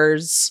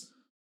Wars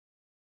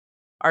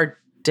are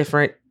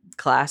different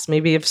class,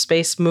 maybe, of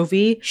space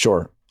movie.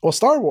 Sure. Well,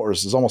 Star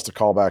Wars is almost a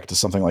callback to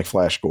something like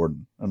Flash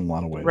Gordon in a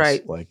lot of ways.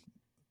 Right. Like,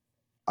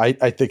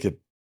 I think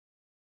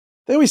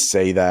they always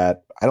say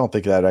that. I don't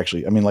think that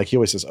actually, I mean, like he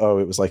always says, oh,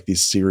 it was like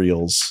these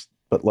serials,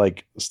 but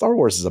like Star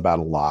Wars is about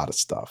a lot of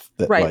stuff.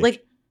 That, right.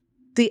 Like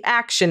the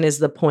action is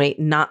the point,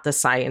 not the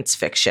science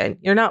fiction.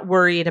 You're not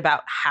worried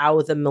about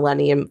how the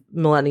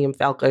Millennium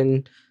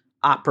Falcon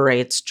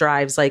operates,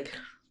 drives. Like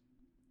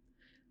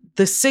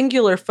the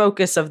singular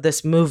focus of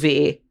this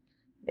movie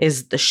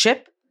is the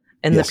ship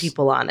and the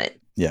people on it.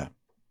 Yeah.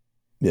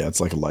 Yeah. It's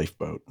like a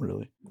lifeboat,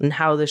 really. And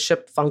how the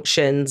ship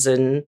functions.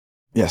 And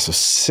yeah. So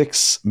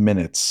 6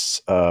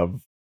 minutes of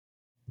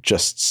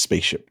just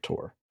spaceship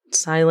tour.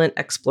 Silent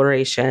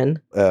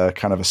exploration.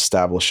 Kind of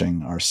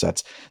establishing our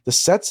sets. The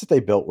sets that they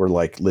built were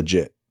like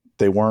legit.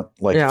 They weren't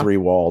like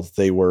 3-walled.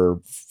 They were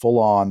full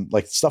on,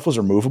 like stuff was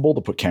removable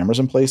to put cameras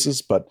in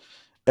places, but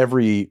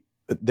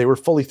they were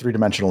fully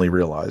 3-dimensionally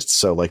realized.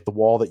 So like the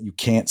wall that you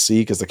can't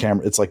see because the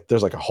camera, it's like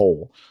there's like a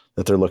hole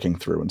that they're looking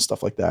through and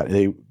stuff like that.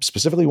 They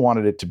specifically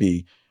wanted it to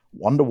be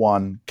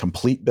 1-to-1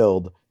 complete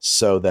build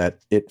so that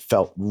it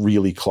felt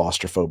really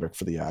claustrophobic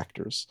for the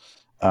actors.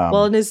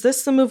 Well, and is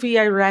this the movie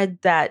I read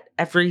that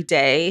every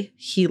day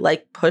he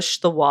like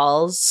pushed the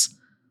walls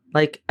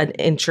like an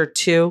inch or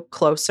two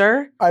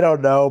closer? I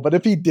don't know, but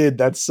if he did,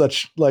 that's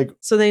such like...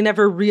 So they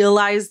never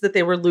realized that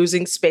they were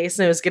losing space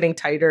and it was getting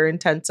tighter and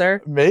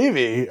tenser?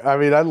 Maybe. I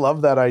mean, I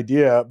love that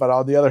idea. But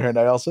on the other hand,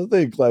 I also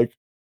think like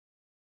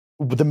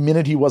the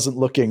minute he wasn't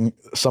looking,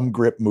 some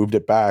grip moved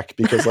it back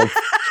because like...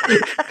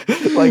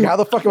 like, how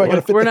the fuck am I going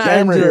to fit the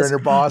camera here in your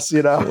boss,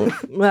 you know?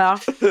 Yeah.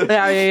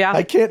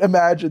 I can't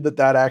imagine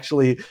that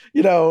actually,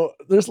 you know,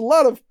 there's a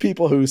lot of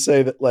people who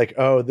say that like,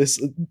 oh,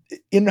 this,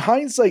 in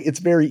hindsight, it's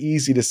very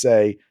easy to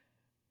say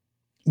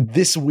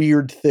this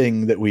weird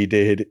thing that we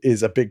did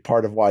is a big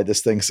part of why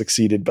this thing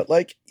succeeded. But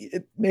like,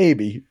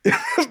 maybe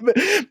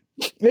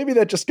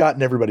that just got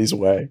in everybody's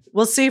way.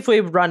 We'll see if we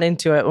run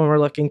into it when we're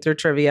looking through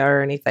trivia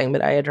or anything,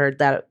 but I had heard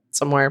that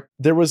somewhere.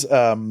 There was,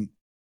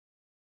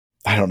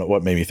 I don't know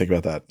what made me think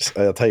about that.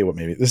 I'll tell you what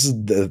made me. This is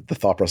the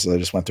thought process I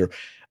just went through.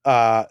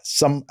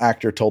 Some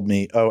actor told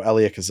me, "Oh,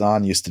 Elia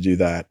Kazan used to do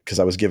that," because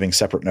I was giving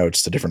separate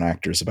notes to different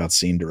actors about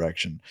scene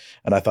direction,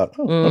 and I thought,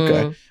 "Oh,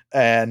 okay."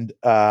 And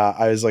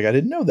I was like, "I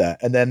didn't know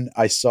that." And then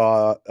I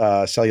saw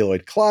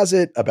Celluloid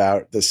Closet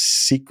about the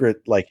secret,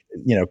 like,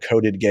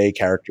 coded gay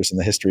characters in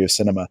the history of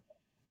cinema,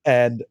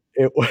 and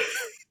it was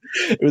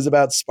it was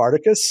about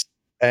Spartacus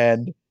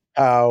and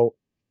how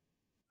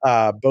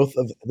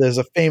there's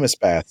a famous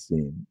bath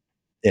scene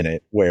in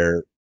it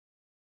where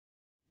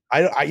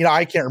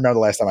I can't remember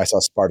the last time I saw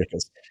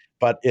Spartacus,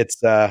 but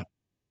it's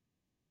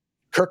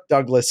Kirk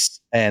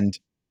Douglas and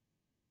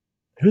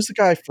who's the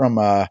guy from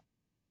oh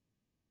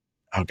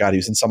god, he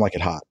was in Some Like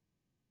It Hot.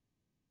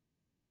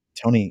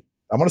 Tony,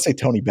 I want to say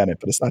Tony Bennett,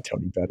 but it's not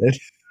Tony Bennett.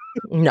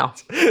 No,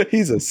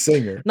 he's a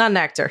singer, not an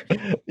actor.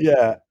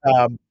 Yeah,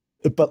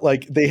 but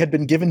like they had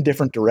been given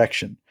different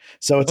direction,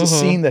 so it's a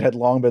scene that had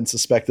long been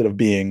suspected of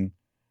being,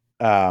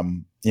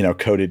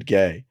 coded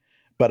gay,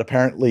 but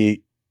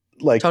apparently,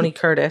 like Tony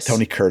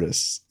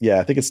Curtis. Yeah,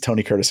 I think it's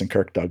Tony Curtis and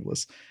Kirk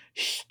Douglas.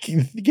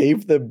 He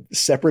gave them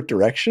separate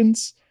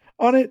directions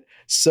on it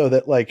so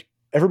that like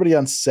everybody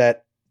on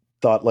set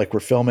thought like we're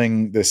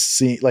filming this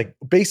scene, like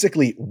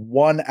basically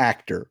one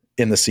actor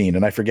in the scene,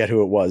 and I forget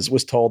who it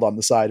was told on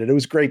the side. And it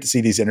was great to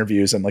see these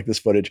interviews and like this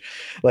footage,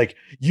 like,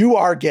 you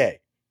are gay.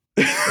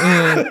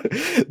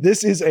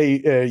 This is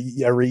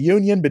a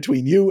reunion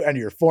between you and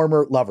your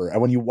former lover.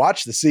 And when you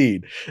watch the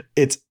scene,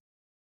 it's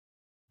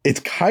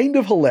kind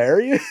of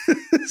hilarious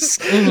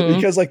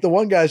because like the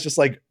one guy's just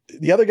like,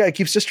 the other guy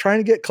keeps just trying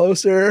to get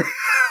closer.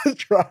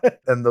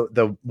 And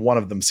the one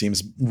of them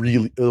seems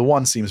really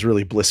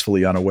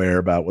blissfully unaware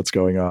about what's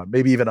going on,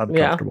 maybe even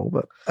uncomfortable.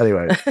 But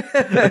anyway,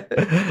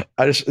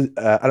 I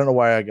don't know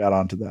why I got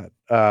onto that.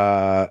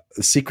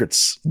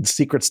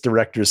 Secrets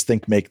directors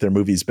think make their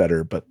movies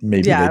better, but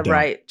maybe they don't.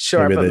 Right,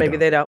 sure, but maybe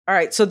they don't. All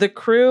right, so the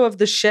crew of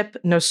the ship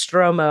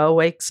Nostromo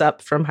wakes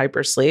up from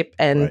hypersleep,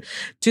 and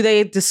do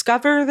they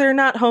discover they're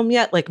not home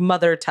yet? Like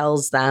Mother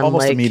tells them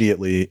almost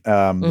immediately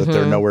that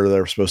they're nowhere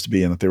they're supposed to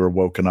be, and that they were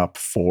woken up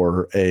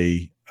for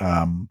a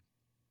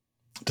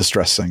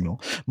distress signal.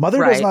 Mother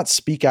does not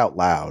speak out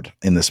loud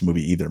in this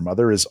movie either.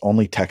 Mother is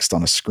only text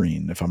on a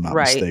screen, if I'm not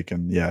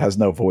mistaken. Yeah, has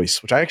no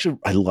voice, which I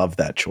love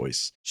that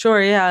choice.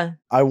 Sure, yeah.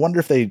 I wonder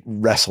if they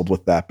wrestled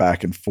with that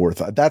back and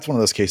forth. That's one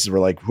of those cases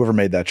where like whoever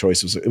made that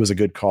choice was a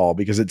good call,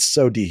 because it's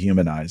so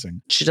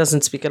dehumanizing. She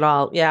doesn't speak at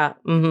all. Yeah.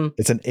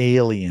 It's an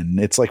alien.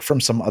 It's like from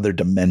some other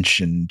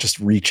dimension, just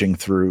reaching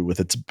through with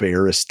its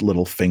barest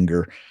little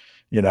finger,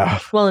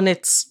 Well, and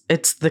it's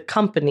the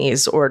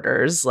company's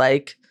orders,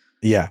 like.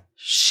 Yeah.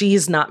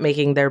 She's not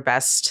making their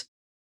best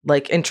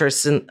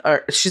interests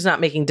or she's not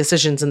making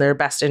decisions in their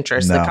best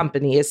interest. No. The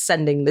company is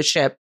sending the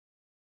ship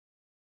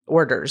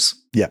orders.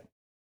 Yeah.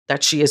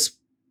 That she is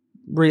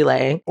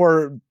relaying.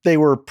 Or they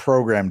were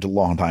programmed a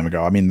long time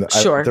ago. I mean,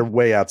 they're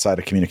way outside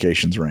of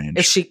communications range.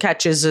 If she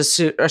catches a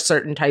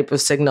certain type of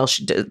signal,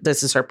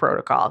 this is her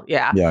protocol.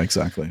 Yeah. Yeah,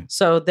 exactly.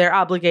 So they're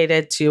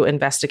obligated to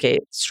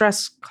investigate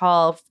stress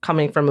call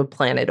coming from a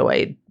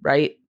planetoid,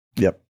 right?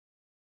 Yep.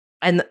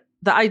 And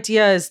the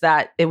idea is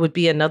that it would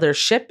be another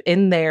ship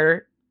in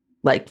their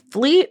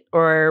fleet,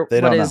 or they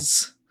don't know.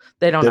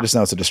 They don't know. They just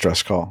know it's a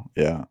distress call.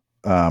 Yeah.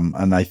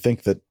 And I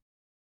think that.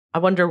 I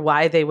wonder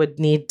why they would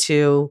need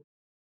to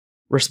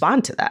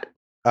respond to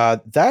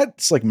that.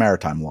 That's like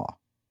maritime law.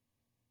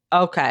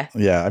 Okay.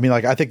 Yeah. I mean,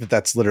 I think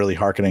that's literally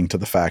hearkening to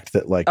the fact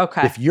that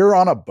if you're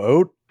on a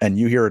boat and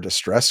you hear a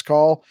distress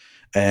call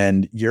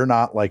and you're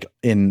not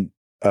in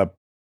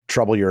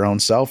trouble your own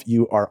self,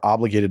 you are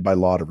obligated by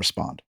law to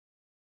respond.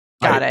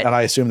 Got it. And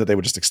I assume that they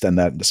would just extend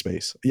that into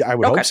space. Yeah, I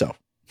would hope so.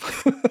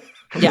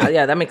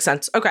 Yeah, that makes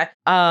sense. Okay.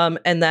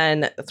 And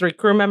then 3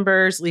 crew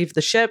members leave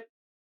the ship.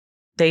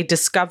 They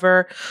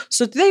discover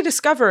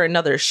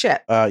another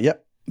ship.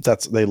 Yep.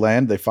 They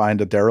land, they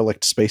find a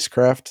derelict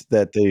spacecraft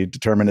that they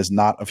determine is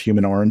not of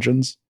human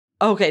origins.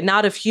 Okay,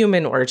 not of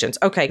human origins.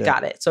 Okay, yeah.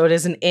 Got it. So it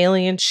is an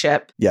alien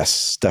ship.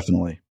 Yes,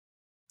 definitely.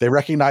 They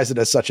recognize it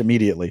as such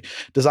immediately.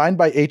 Designed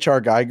by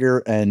H.R.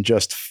 Geiger and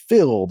just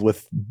filled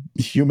with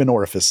human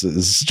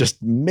orifices,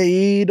 just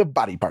made of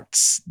body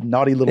parts,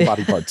 naughty little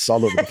body parts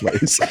all over the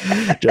place.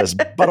 Just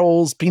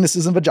buttholes,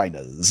 penises, and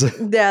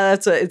vaginas. Yeah,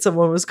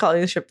 someone was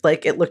calling the ship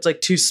it looked like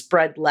 2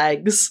 spread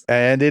legs.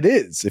 And it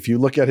is. If you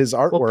look at his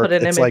artwork, we'll put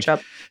an image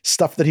up.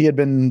 Stuff that he had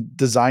been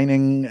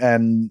designing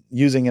and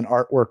using in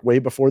artwork way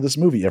before this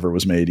movie ever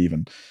was made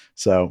even.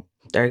 So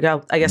there you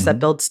go. I guess that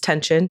builds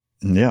tension.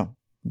 Yeah,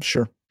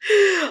 sure.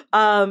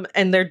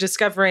 And they're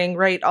discovering,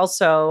 right,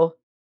 also,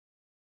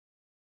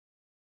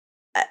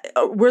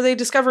 were they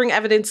discovering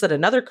evidence that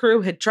another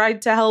crew had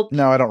tried to help?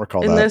 No, I don't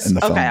recall that in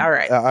the film. Okay, all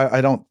right. I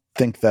don't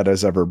think that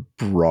is ever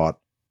brought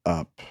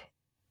up,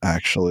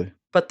 actually.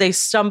 But they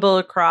stumble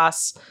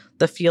across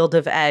the field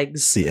of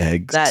eggs. The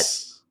eggs. That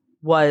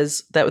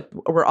was that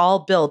were all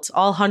built,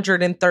 all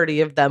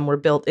 130 of them were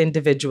built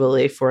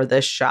individually for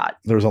this shot.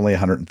 There was only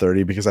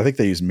 130 because I think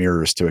they use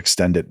mirrors to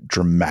extend it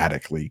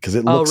dramatically, because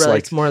it looks like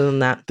it's more than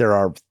that. There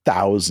are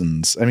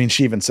thousands. I mean,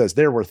 she even says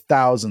there were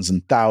thousands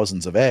and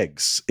thousands of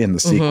eggs in the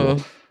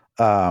sequel.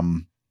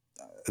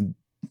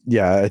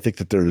 Yeah, I think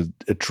that there's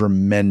a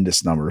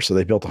tremendous number. So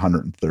they built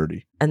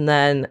 130. And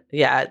then,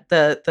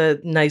 the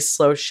nice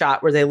slow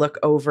shot where they look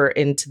over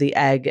into the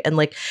egg, and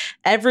like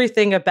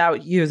everything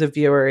about you, the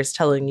viewer, is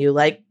telling you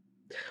like,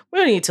 we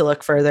don't need to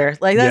look further.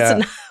 Like that's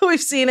enough.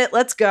 We've seen it.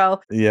 Let's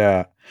go.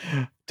 Yeah.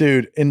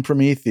 Dude, in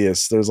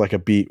Prometheus, there's like a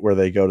beat where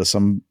they go to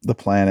some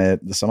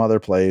other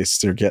place.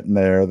 They're getting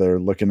there. They're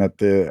looking at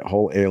the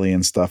whole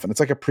alien stuff. And it's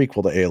like a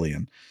prequel to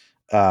Alien,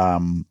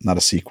 not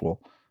a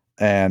sequel.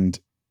 And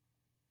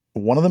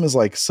one of them is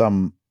like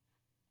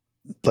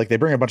they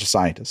bring a bunch of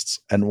scientists,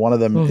 and one of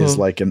them is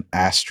like an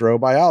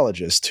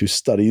astrobiologist who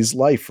studies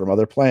life from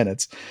other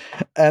planets.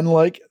 And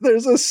like,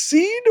 there's a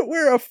scene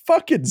where a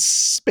fucking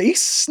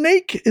space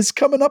snake is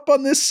coming up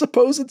on this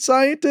supposed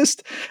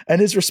scientist,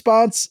 and his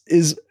response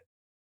is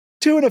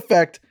to an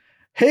effect,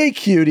 "Hey,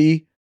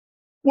 cutie,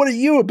 what are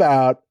you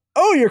about?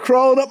 Oh, you're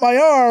crawling up my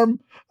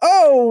arm.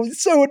 Oh,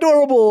 so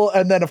adorable."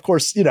 And then, of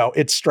course,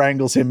 it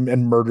strangles him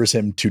and murders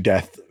him to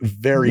death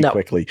very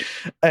quickly.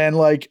 And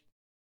like,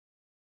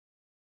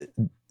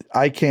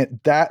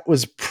 that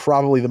was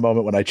probably the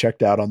moment when I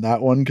checked out on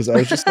that one, because I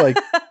was just like,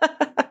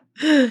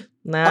 I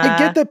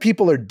get that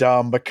people are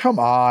dumb, but come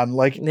on.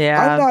 Like, I'm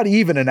not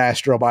even an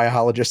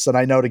astrobiologist, and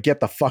I know to get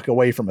the fuck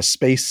away from a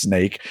space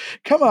snake.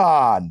 Come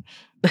on.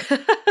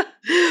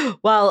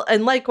 Well,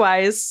 and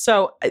likewise,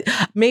 so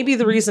maybe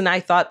the reason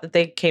I thought that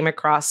they came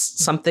across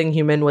something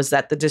human was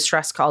that the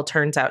distress call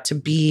turns out to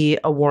be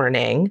a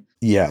warning.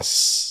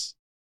 Yes.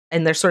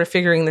 And they're sort of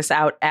figuring this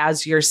out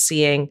as you're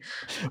seeing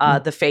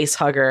the face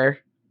hugger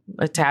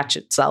attach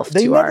itself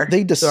to our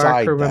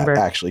crew member.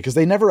 Actually, because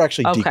they never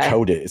actually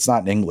decode it. It's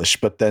not in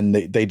English, but then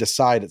they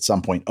decide at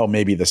some point, oh,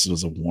 maybe this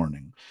was a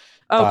warning.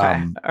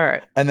 Okay. All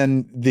right. And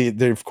then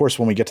the of course,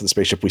 when we get to the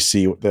spaceship, we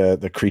see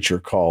the creature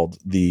called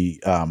the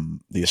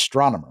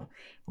astronomer,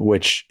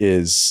 which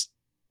is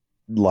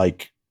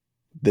like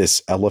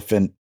this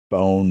elephant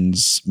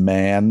bones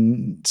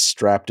man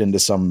strapped into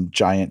some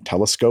giant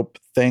telescope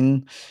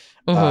thing.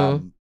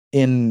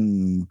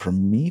 In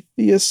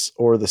Prometheus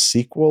or the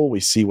sequel, we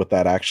see what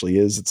that actually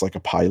is. It's like a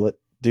pilot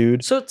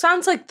dude. So it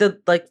sounds like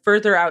the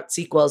further out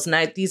sequels,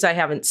 and these I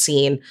haven't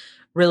seen,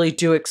 really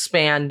do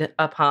expand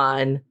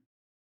upon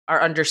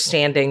our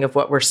understanding of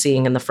what we're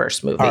seeing in the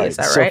first movie. Is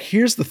that right? So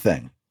here's the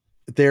thing.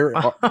 There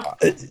are,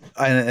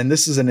 and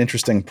this is an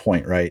interesting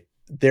point, right?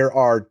 There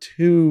are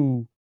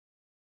two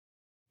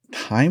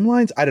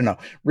timelines. I don't know.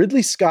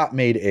 Ridley Scott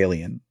made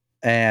Alien,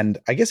 and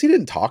I guess he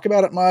didn't talk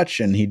about it much,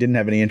 and he didn't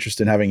have any interest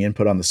in having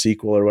input on the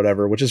sequel or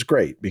whatever, which is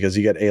great because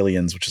you get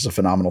Aliens, which is a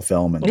phenomenal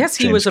film. And yes,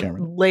 he was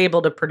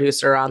labeled a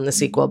producer on the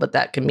sequel, but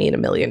that can mean a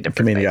million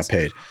different things. He got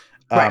paid.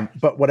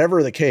 But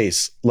whatever the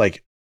case,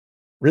 like,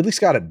 Ridley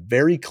Scott had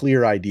very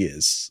clear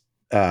ideas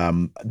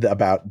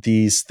about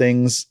these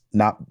things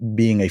not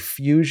being a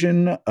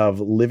fusion of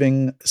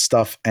living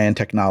stuff and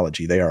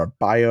technology. They are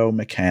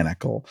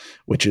biomechanical,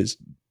 which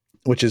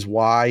is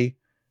why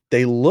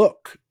they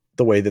look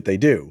the way that they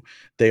do.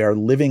 They are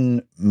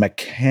living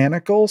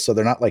mechanical, so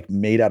they're not like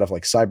made out of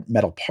like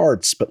metal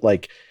parts, but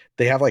like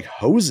they have like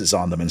hoses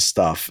on them and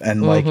stuff.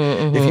 And like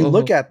if you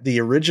look at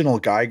the original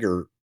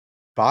Geiger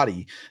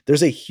body,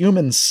 there's a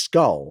human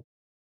skull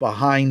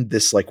behind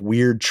this like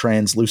weird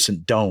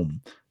translucent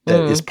dome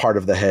that is part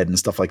of the head and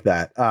stuff like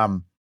that.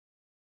 And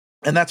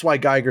that's why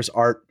Geiger's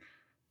art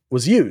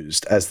was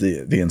used as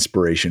the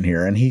inspiration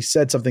here. And he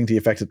said something to the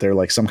effect that they're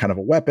like some kind of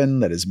a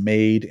weapon that is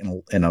made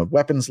in a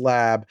weapons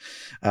lab.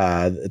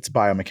 It's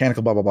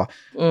biomechanical, blah, blah,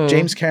 blah.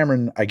 James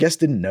Cameron, I guess,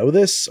 didn't know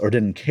this or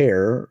didn't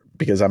care,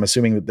 because I'm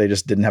assuming that they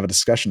just didn't have a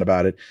discussion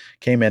about it,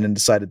 came in and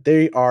decided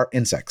they are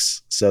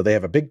insects. So they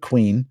have a big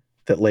queen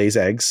that lays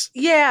eggs.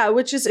 Yeah,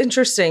 which is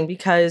interesting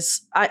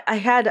because I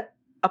had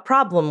a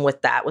problem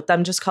with that, with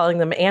them just calling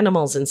them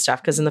animals and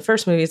stuff. Because in the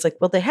first movie, it's like,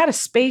 well, they had a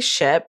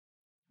spaceship,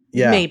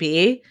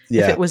 maybe,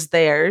 if it was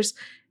theirs.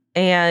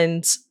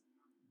 And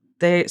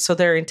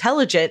they're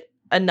intelligent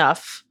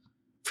enough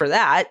for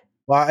that.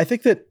 Well, I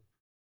think that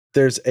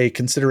there's a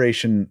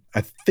consideration.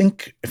 I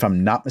think, if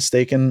I'm not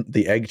mistaken,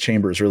 the egg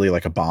chamber is really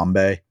like a bomb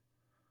bay.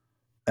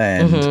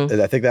 And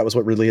I think that was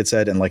what Ridley had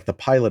said. And like the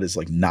pilot is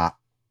like not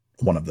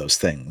one of those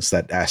things,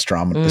 that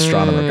astronomer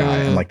guy,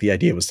 and like the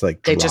idea was to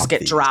like they just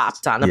get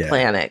dropped on a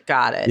planet.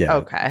 Got it. Yeah,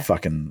 okay.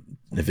 Fucking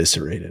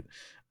eviscerated.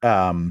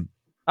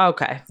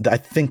 Okay. I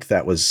think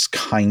that was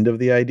kind of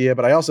the idea,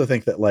 but I also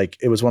think that like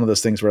it was one of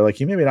those things where like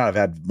you maybe not have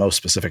had most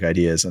specific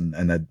ideas, and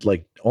that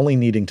like only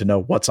needing to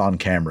know what's on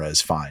camera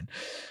is fine.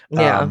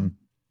 Yeah.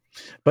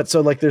 But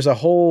so like there's a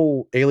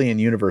whole alien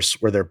universe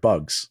where they're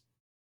bugs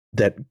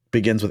that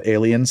begins with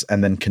aliens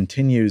and then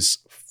continues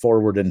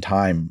forward in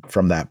time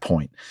from that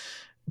point.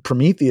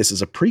 Prometheus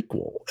is a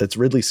prequel. It's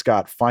Ridley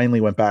Scott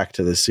finally went back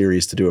to the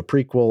series to do a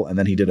prequel, and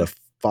then he did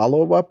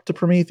follow-up to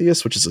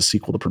Prometheus, which is a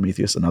sequel to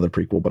Prometheus, another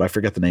prequel, but I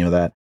forget the name of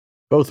that.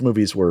 Both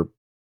movies were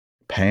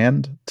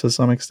panned to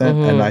some extent.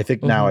 And I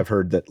think now I've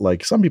heard that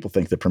like some people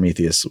think that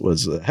Prometheus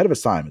was ahead of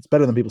its time. It's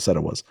better than people said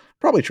it was.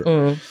 Probably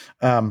true.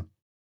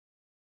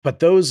 But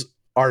those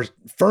are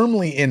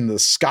firmly in the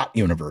Scott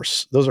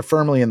universe. Those are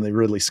firmly in the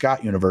Ridley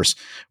Scott universe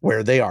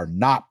where they are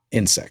not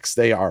insects.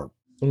 They are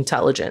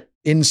intelligent,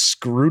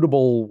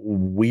 inscrutable,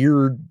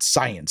 weird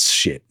science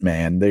shit,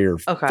 man. They are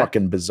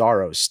fucking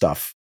bizarro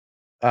stuff.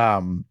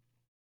 And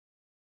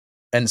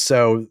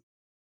so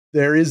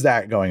there is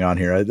that going on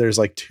here. There's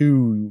like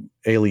 2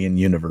 alien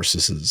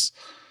universes.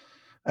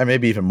 And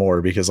maybe even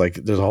more, because like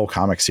there's a whole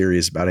comic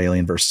series about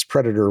Alien versus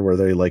Predator where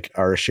they like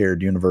are a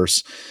shared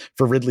universe.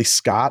 For Ridley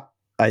Scott,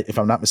 if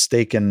I'm not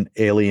mistaken,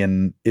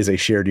 Alien is a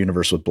shared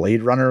universe with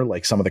Blade Runner.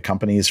 Like some of the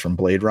companies from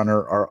Blade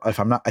Runner are,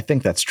 I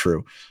think that's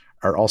true,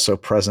 are also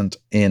present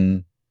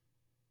in.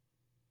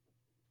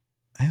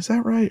 Is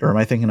that right? Or am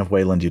I thinking of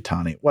Wayland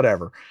Yutani?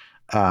 Whatever.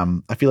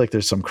 I feel like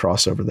there's some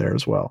crossover there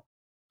as well.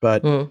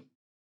 But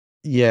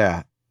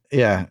yeah,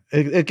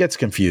 it gets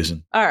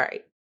confusing. All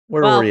right.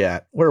 Where were we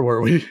at? Where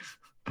were we?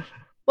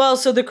 Well,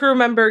 so the crew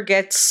member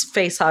gets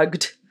face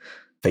hugged.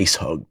 Face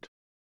hugged.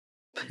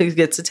 He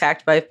gets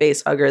attacked by a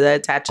face hugger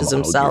that attaches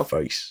himself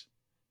face.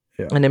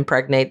 Yeah. and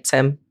impregnates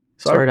him,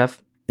 sort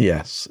of.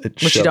 Yes.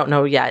 Which you don't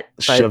know yet.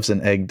 But shoves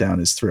an egg down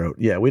his throat.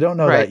 Yeah, we don't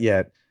know that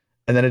yet.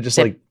 And then it just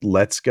like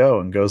lets go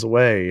and goes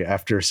away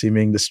after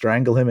seeming to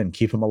strangle him and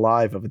keep him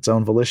alive of its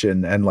own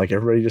volition. And like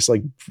everybody just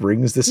like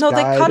brings this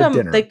guy to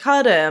dinner. They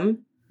cut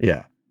him.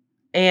 Yeah.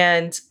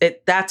 And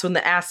that's when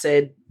the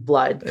acid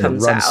blood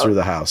comes out. It runs out through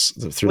the house,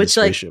 through which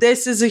the spaceship. Like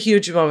this is a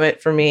huge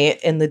moment for me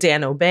in the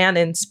Dan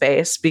O'Bannon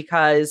space,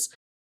 because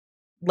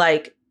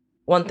like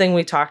one thing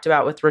we talked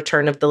about with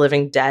Return of the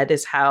Living Dead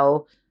is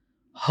how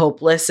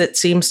hopeless it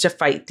seems to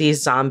fight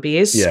these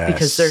zombies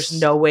because there's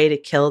no way to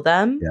kill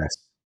them. Yes.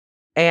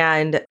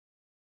 And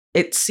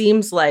it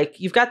seems like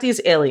you've got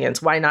these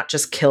aliens. Why not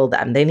just kill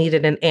them? They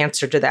needed an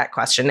answer to that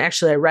question.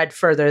 Actually, I read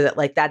further that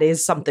like that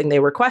is something they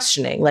were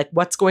questioning. Like,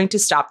 what's going to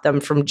stop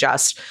them from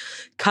just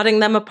cutting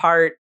them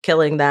apart,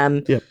 killing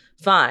them? Yep.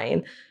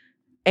 Fine.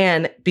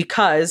 And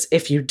because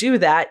if you do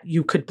that,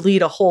 you could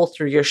bleed a hole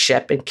through your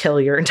ship and kill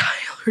your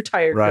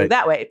entire crew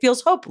that way. It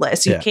feels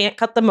hopeless. You can't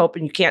cut them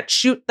open. You can't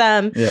shoot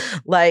them. Yep.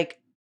 Like,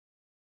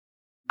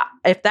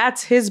 if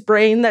that's his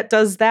brain that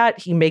does that,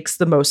 he makes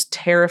the most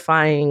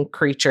terrifying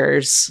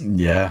creatures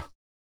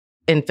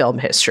in film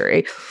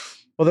history.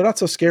 Well, they're not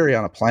so scary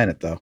on a planet,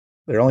 though.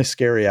 They're only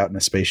scary out in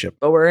a spaceship.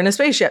 But we're in a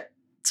spaceship.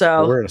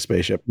 So we're in a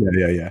spaceship.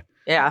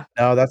 Yeah.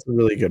 No, that's a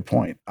really good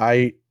point.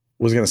 I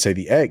was going to say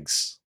the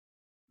eggs.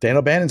 Dan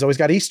O'Bannon's always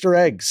got Easter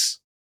eggs.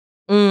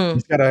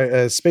 He's got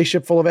a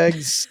spaceship full of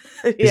eggs.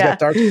 He's got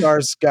Dark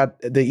Star's got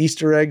the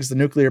Easter eggs, the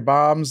nuclear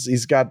bombs.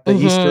 He's got the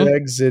Easter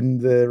eggs in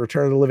the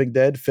Return of the Living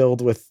Dead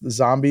filled with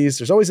zombies.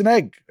 There's always an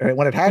egg. And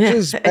when it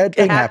hatches, bad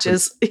thing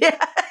happens.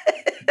 Yeah.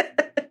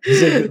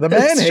 The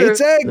man hates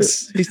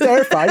eggs. He's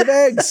terrified of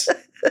eggs.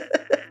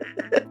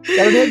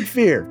 Got an egg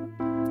fear.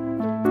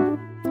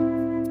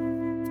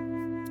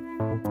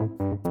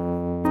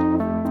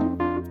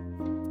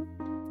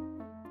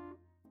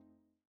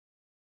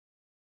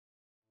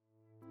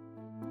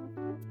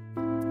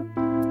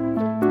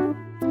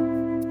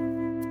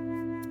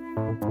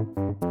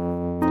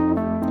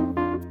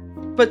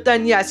 But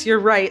then, yes, you're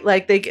right.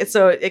 Like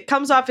so it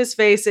comes off his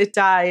face, it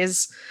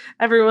dies.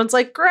 Everyone's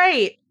like,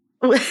 great,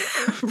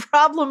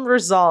 problem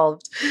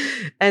resolved.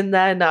 And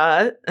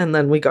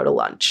then we go to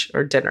lunch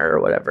or dinner or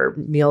whatever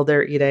meal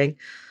they're eating,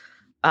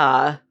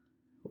 where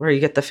you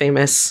get the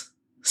famous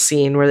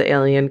scene where the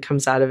alien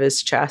comes out of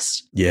his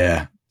chest.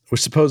 Yeah, which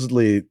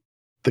supposedly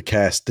the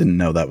cast didn't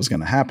know that was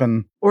going to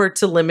happen, or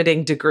to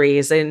limiting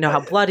degrees. They didn't know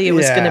how bloody it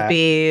was going to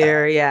be,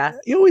 or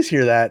you always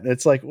hear that.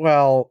 It's like,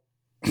 well.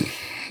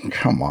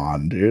 Come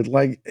on, dude.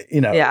 Like,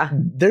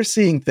 they're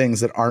seeing things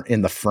that aren't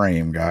in the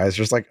frame, guys.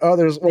 Just like,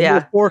 there's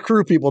 4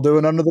 crew people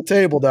doing under the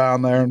table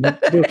down there.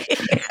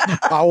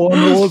 I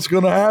wonder what's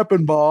going to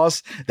happen,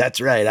 boss. That's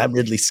right. I'm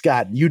Ridley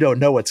Scott. You don't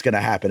know what's going to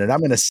happen. And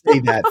I'm going to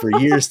say that for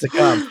years to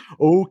come.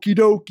 Okie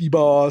dokie,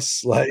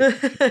 boss. Like,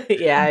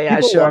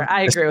 sure.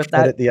 I agree with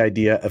that. The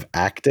idea of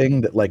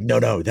acting that like,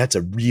 no, that's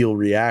a real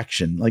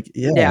reaction. Like,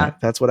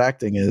 that's what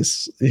acting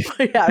is.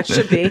 It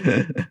should be.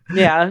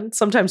 Yeah.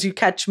 Sometimes you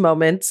catch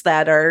moments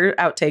that are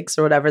outtakes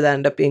or whatever that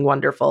end up being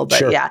wonderful.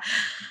 But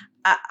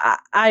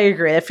I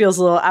agree. It feels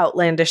a little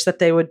outlandish that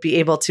they would be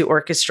able to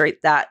orchestrate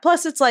that.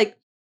 Plus, it's like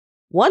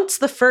once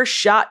the first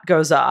shot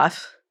goes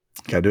off,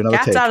 gotta do another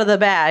cat's take. out of the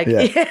bag.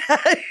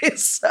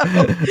 So,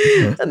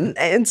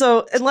 and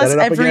so unless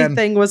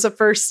everything was a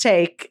first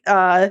take,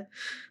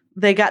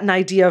 they got an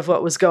idea of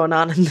what was going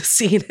on in the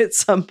scene at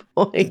some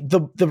point.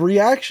 The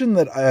reaction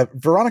that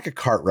Veronica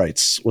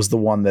Cartwright's was the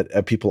one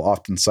that people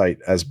often cite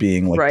as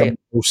being like the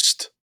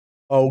most,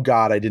 oh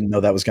God, I didn't know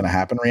that was going to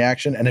happen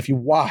reaction. And if you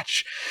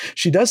watch,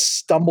 she does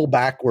stumble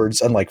backwards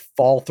and like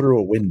fall through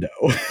a window.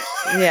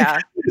 Yeah.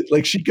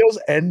 Like she goes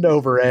end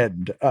over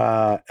end.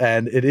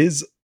 And it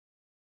is,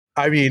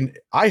 I mean,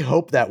 I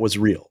hope that was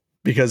real.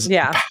 because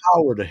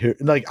power to hear.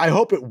 Like, I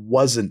hope it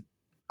wasn't.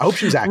 I hope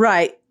she was acting.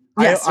 Right.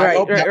 Yes. I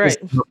hope that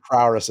right. was her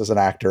prowess as an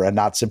actor and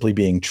not simply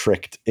being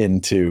tricked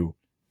into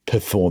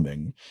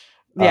performing.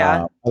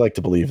 Yeah. I like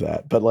to believe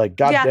that, but like,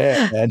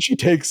 goddamn, man, she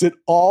takes it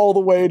all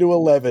the way to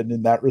 11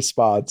 in that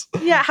response.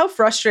 Yeah. How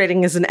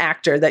frustrating as an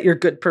actor that your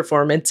good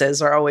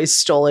performances are always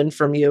stolen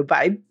from you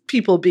by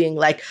people being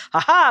like,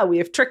 haha, we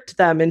have tricked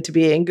them into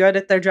being good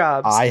at their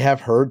jobs. I have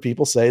heard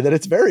people say that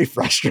it's very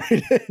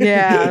frustrating.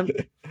 Yeah.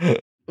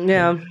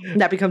 Yeah.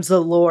 That becomes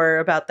the lore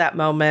about that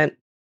moment.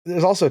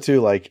 There's also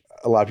too, like,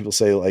 a lot of people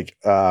say like,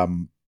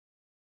 oh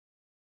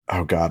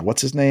God,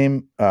 what's his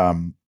name?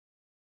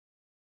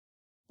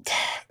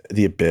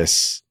 The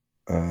Abyss,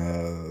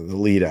 the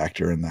lead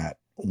actor in that,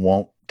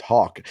 won't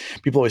talk.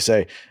 People always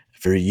say,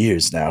 for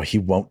years now, he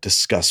won't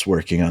discuss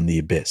working on The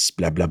Abyss,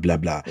 blah, blah, blah,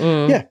 blah.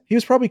 Yeah, he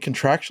was probably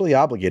contractually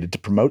obligated to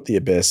promote The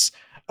Abyss,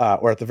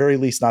 or at the very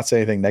least not say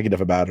anything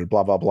negative about it,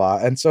 blah, blah, blah.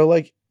 And so,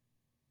 like,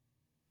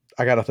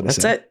 I got nothing to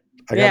say. That's it.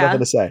 I got nothing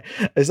to say.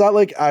 It's not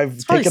like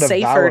I've taken a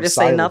vow of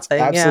silence.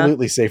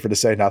 Absolutely safer to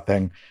say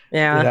nothing.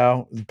 Yeah. You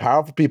know,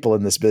 powerful people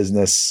in this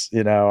business,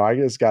 you know, I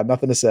just got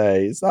nothing to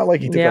say. It's not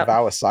like he took a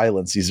vow of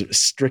silence. He's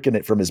stricken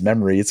it from his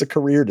memory. It's a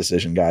career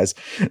decision, guys.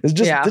 It's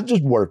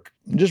just work.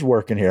 Just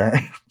working here.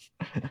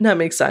 That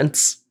makes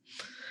sense.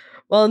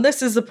 Well, and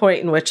this is the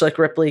point in which like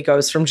Ripley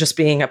goes from just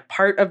being a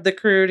part of the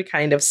crew to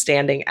kind of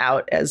standing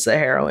out as the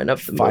heroine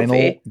of the Final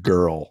movie.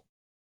 girl.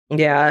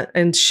 Yeah,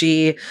 and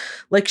she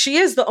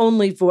is the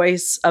only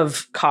voice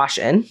of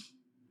caution.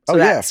 So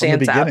that from the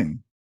beginning.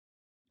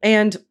 Out.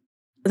 And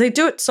they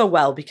do it so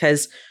well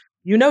because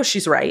you know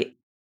she's right.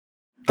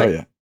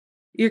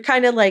 You're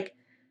kind of like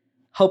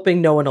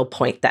hoping no one will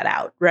point that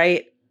out,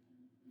 right?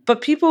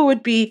 But people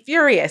would be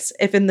furious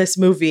if in this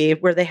movie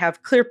where they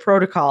have clear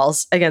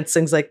protocols against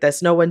things like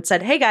this, no one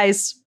said, hey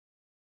guys,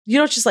 you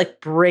don't just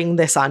like bring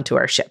this onto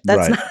our ship.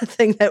 That's not a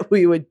thing that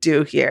we would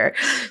do here.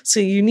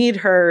 So you need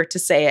her to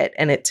say it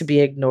and it to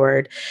be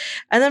ignored.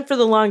 And then for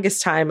the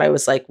longest time, I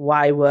was like,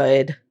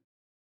 watching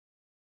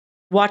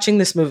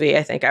this movie,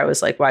 I think I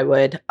was like, why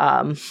would,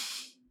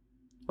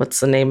 what's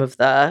the name of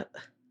the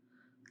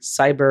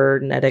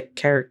cybernetic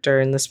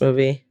character in this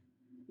movie?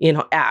 You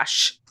know,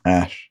 Ash.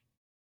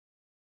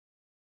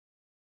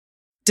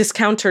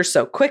 Discount her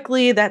so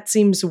quickly. That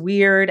seems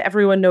weird.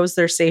 Everyone knows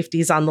their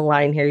safety's on the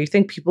line here. You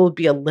think people would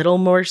be a little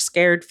more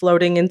scared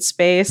floating in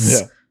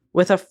space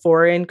with a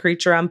foreign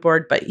creature on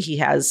board, but he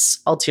has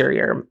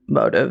ulterior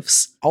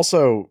motives.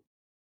 Also,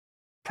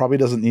 probably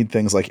doesn't need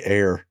things like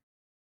air.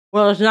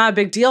 Well, it's not a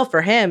big deal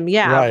for him.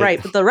 Yeah,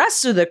 right. But the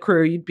rest of the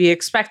crew, you'd be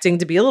expecting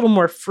to be a little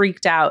more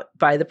freaked out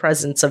by the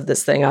presence of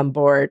this thing on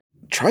board.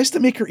 Tries to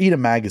make her eat a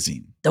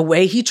magazine. The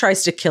way he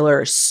tries to kill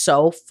her is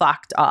so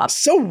fucked up.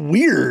 So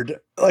weird.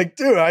 Like,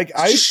 dude, I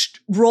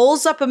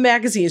rolls up a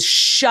magazine,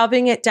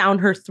 shoving it down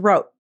her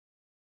throat.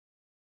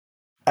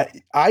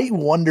 I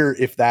wonder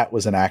if that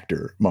was an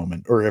actor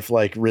moment or if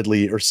like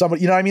Ridley or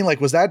somebody, you know what I mean?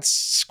 Like, was that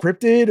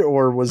scripted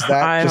or was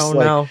that I just don't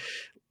know.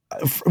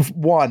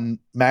 One,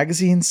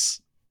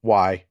 magazines?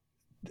 Why?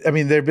 I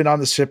mean, they've been on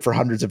the ship for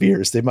hundreds of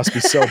years. They must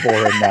be so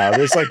boring now.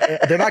 There's like,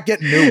 they're not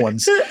getting new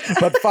ones,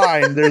 but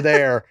fine. They're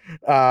there.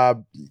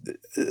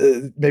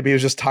 Maybe he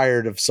was just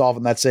tired of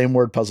solving that same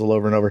word puzzle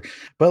over and over.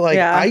 But like,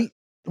 I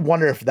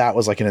wonder if that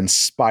was like an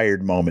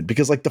inspired moment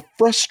because like the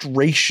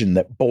frustration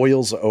that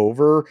boils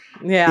over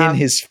in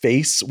his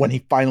face when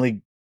he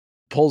finally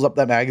pulls up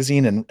that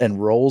magazine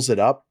and rolls it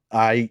up.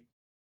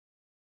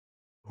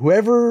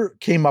 Whoever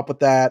came up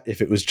with that,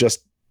 if it was just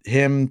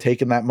him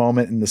taking that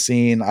moment in the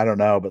scene, I don't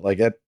know, but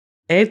like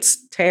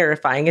it's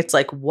terrifying. It's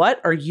like,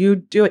 what are you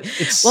doing?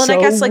 It's and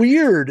I guess like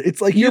weird. It's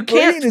like your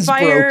brain is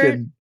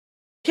broken.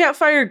 Can't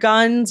fire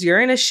guns. You're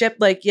in a ship.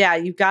 Like, yeah,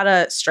 you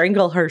gotta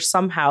strangle her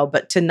somehow,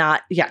 but to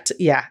not,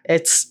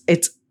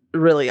 it's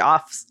really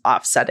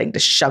offsetting to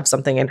shove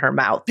something in her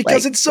mouth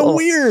because it's so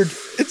weird.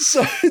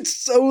 It's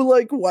so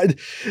like what,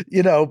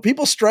 you know,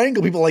 people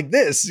strangle people like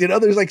this, you know,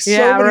 there's like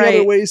so many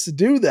other ways to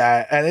do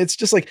that. And it's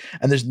just like,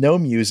 and there's no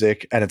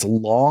music and it's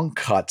long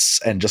cuts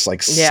and just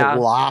like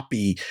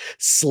sloppy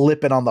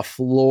slipping on the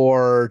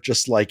floor,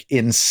 just like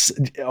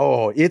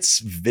it's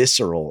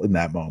visceral in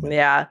that moment.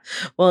 Yeah.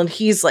 Well, and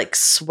he's like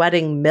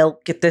sweating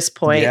milk at this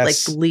point, like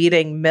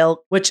bleeding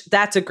milk, which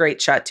that's a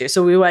great shot too.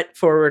 So we went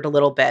forward a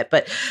little bit,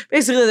 but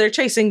basically they're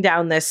chasing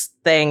down this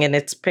thing and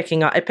it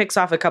picks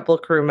off a couple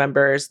of crew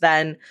members.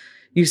 Then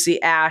you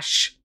see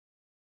Ash.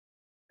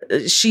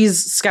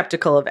 She's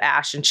skeptical of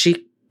Ash and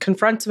she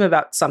confronts him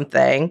about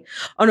something.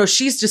 Oh no,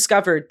 she's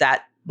discovered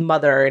that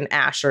Mother and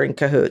Ash are in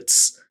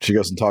cahoots. She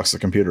goes and talks to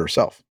the computer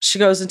herself. She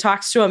goes and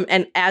talks to him,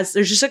 and as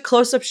there's just a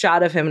close-up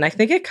shot of him, and I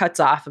think it cuts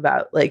off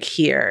about like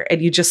here,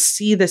 and you just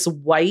see this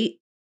white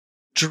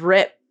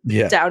drip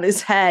down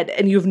his head,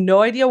 and you have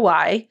no idea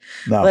why.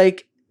 No.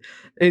 Like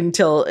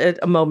until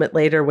a moment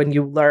later when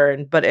you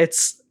learn, but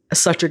it's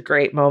such a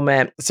great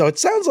moment. So it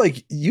sounds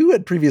like you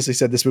had previously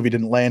said this movie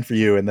didn't land for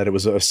you and that it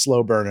was a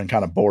slow burn and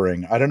kind of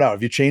boring. I don't know.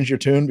 Have you changed your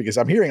tune? Because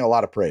I'm hearing a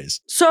lot of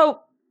praise.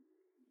 So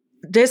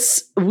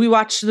We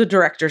watched the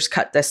director's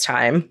cut this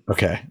time.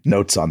 Okay.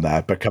 Notes on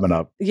that, but coming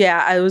up.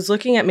 Yeah, I was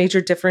looking at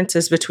major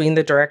differences between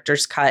the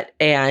director's cut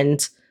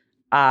and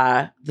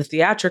the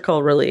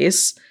theatrical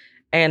release.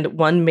 And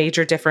one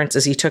major difference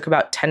is he took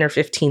about 10 or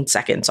 15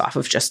 seconds off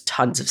of just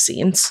tons of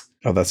scenes.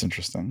 Oh, that's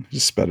interesting.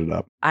 Just sped it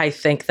up. I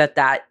think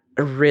that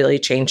really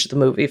changed the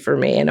movie for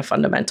me in a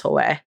fundamental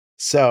way.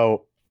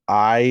 So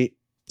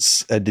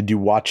did you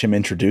watch him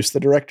introduce the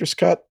director's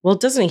cut? Well,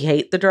 doesn't he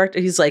hate the director?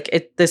 He's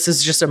like, this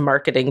is just a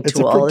marketing tool. It's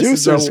a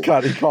producer's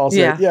cut, he calls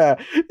it. Yeah.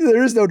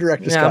 There is no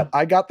director's cut.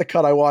 I got the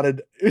cut I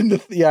wanted in the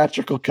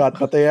theatrical cut,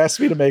 but they asked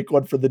me to make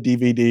one for the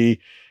DVD.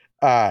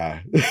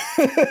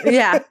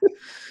 Yeah.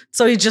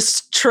 So he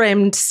just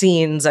trimmed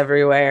scenes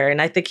everywhere. And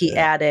I think he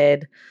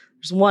added,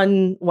 there's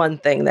one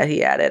thing that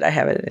he added. I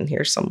have it in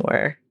here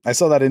somewhere. I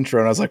saw that intro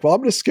and I was like, well,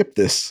 I'm going to skip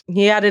this.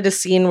 He added a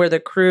scene where the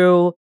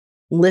crew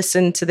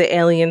listened to the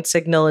alien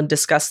signal and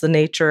discussed the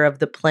nature of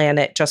the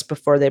planet just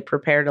before they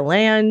prepare to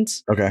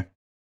land. Okay.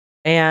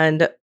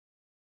 And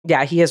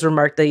yeah, he has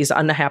remarked that he's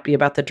unhappy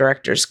about the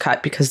director's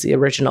cut because the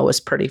original was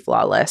pretty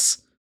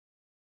flawless.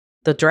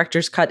 The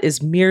director's cut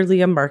is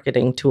merely a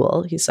marketing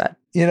tool, he said.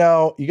 You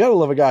know, you got to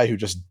love a guy who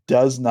just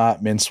does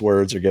not mince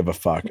words or give a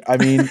fuck. I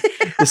mean,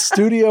 the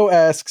studio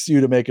asks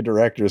you to make a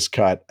director's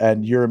cut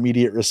and your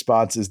immediate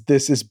response is,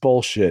 this is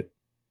bullshit.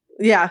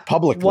 Yeah.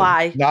 Publicly.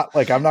 Why? Not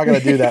like, I'm not going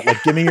to do that.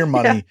 Like, give me your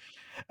money.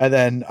 And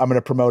then I'm going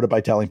to promote it by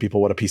telling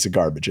people what a piece of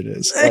garbage it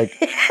is. Like,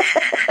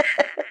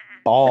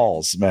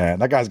 balls, man.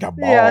 That guy's got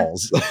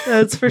balls. Yeah,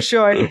 that's for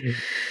sure.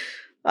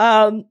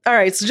 All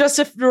right. So just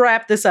to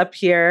wrap this up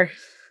here.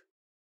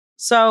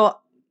 So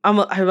I'm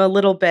a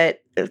little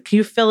bit, can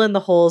you fill in the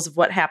holes of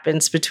what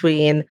happens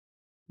between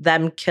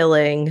them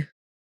killing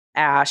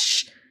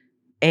Ash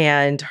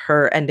and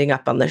her ending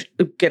up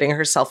getting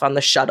herself on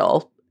the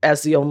shuttle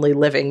as the only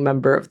living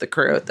member of the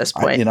crew at this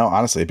point?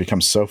 Honestly, it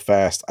becomes so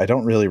fast. I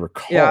don't really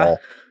recall. Yeah.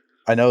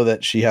 I know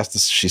that she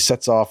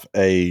sets off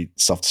a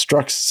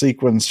self-destruct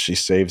sequence. She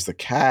saves the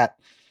cat.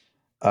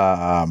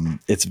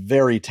 It's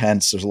very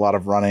tense. There's a lot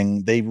of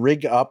running. They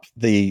rig up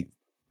the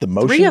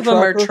motion 3 of them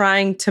tracker. are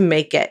trying to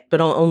make it,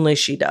 but only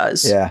she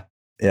does. Yeah.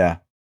 Yeah.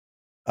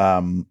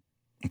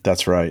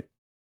 That's right.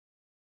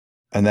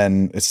 And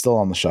then it's still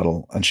on the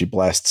shuttle and she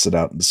blasts it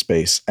out into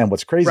space. And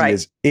what's crazy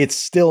is it's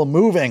still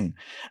moving.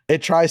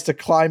 It tries to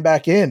climb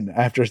back in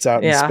after it's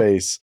out in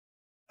space.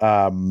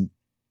 It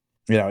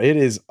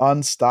is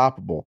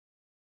unstoppable.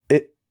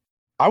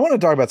 I want to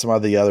talk about some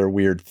of the other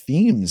weird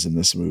themes in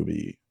this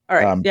movie. All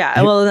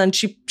right. Well, then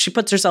she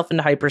puts herself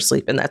into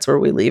hypersleep and that's where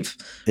we leave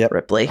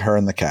Ripley. Her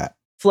and the cat.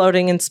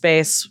 Floating in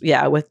space,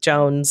 with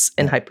Jones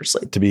in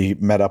hypersleep. To be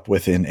met up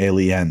with in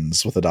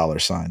Aliens with a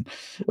 $sign.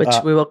 Which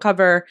we will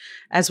cover,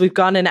 as we've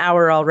gone an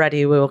hour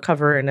already, we will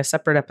cover in a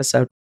separate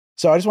episode.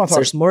 So I just want to talk.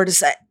 There's more to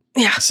say.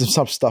 Yeah.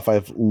 Some stuff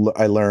I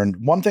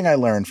learned. One thing I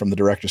learned from the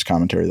director's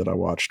commentary that I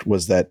watched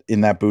was that in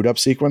that boot up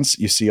sequence,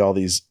 you see all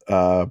these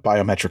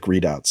biometric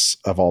readouts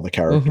of all the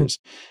characters.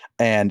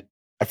 Mm-hmm. And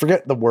I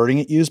forget the wording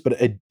it used, but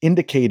it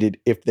indicated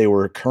if they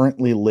were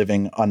currently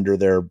living under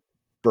their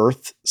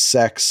birth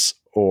sex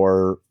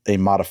or a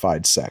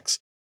modified sex.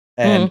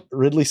 And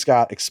Ridley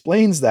Scott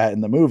explains that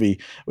in the movie,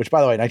 which,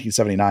 by the way,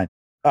 1979.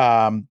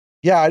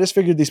 I just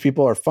figured these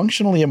people are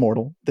functionally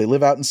immortal. They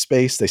live out in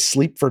space. They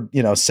sleep for,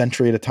 a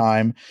century at a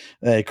time,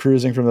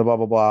 cruising from the blah,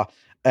 blah, blah.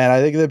 And I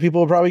think that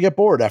people will probably get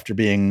bored after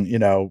being,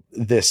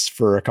 this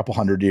for a couple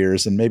hundred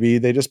years. And maybe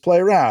they just play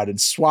around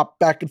and swap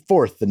back and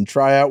forth and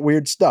try out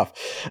weird stuff.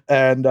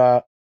 And,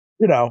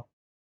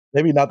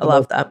 maybe not the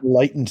most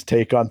enlightened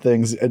take on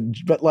things,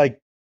 but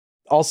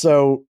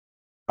also,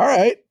 all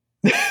right,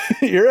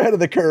 you're ahead of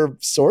the curve,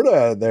 sort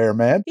of there,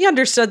 man. He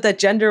understood that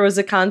gender was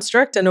a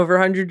construct and over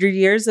 100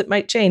 years it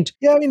might change.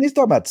 Yeah, I mean, he's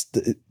talking about,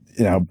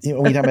 are we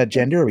talking about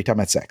gender or are we talking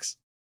about sex?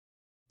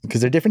 Because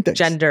they're different things.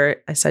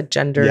 Gender, I said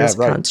gender is a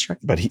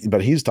construct. But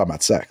he's talking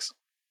about sex.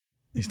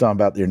 He's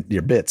talking about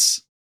your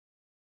bits.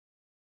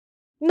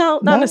 No,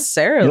 not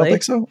necessarily. You don't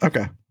think so?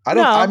 Okay.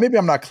 Maybe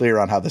I'm not clear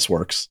on how this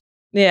works.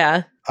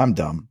 Yeah. I'm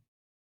dumb.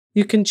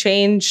 You can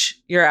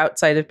change your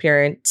outside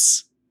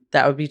appearance.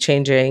 That would be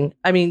changing.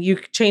 I mean, you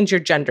change your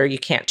gender. You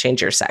can't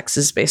change your sex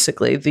is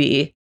basically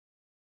the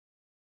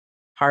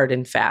hard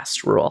and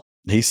fast rule.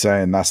 He's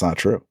saying that's not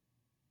true.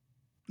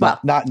 Well,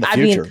 not in the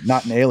future,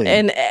 not in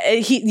Alien.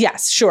 And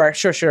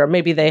sure.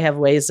 Maybe they have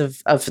ways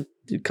of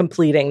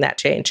completing that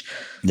change.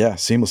 Yeah,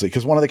 seamlessly.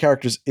 Because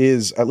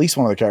at least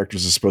one of the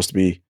characters is supposed to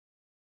be,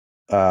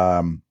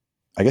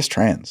 I guess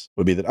trans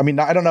would be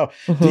I don't know.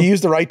 Mm-hmm. Do you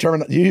use the right term?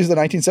 Do you use the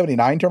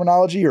 1979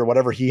 terminology or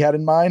whatever he had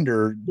in mind?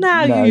 Or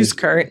you use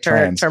current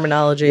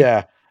terminology.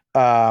 Yeah.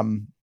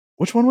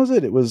 Which one was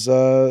it? It was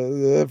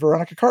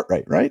Veronica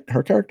Cartwright, right?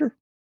 Her character?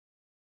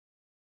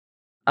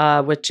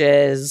 Which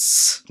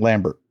is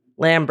Lambert.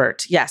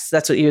 Yes,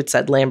 that's what you had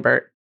said,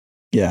 Lambert.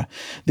 Yeah.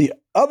 The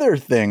other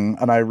thing,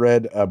 and I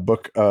read a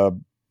book,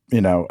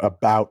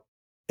 about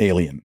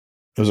Alien.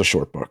 It was a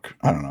short book.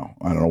 I don't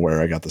know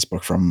where I got this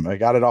book from. I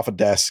got it off a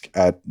desk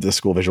at the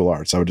School of Visual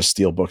Arts. I would just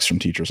steal books from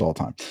teachers all the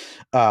time.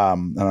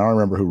 And I don't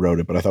remember who wrote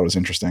it, but I thought it was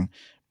interesting.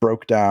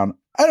 broke down.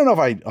 I don't know if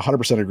I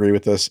 100% agree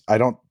with this. I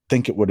don't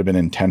think it would have been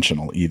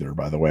intentional either,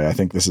 by the way. I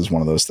think this is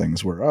one of those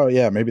things where, oh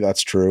yeah, maybe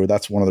that's true.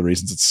 That's one of the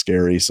reasons it's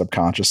scary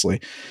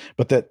subconsciously.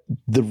 But that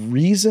the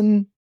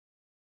reason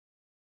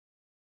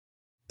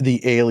the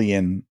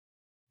alien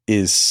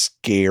is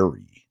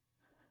scary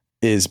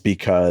is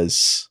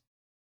because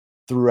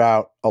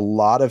throughout a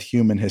lot of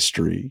human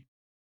history,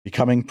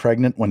 becoming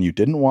pregnant when you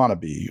didn't want to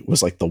be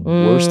was like the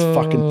worst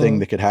fucking thing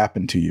that could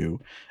happen to you.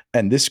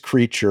 And this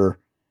creature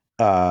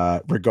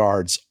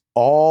regards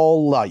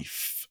all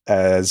life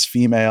as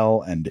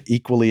female and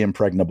equally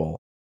impregnable,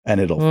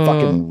 and it'll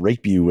fucking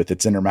rape you with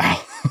its inner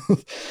mouth.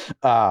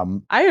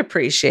 I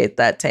appreciate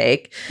that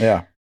take.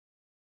 Yeah.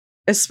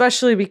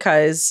 Especially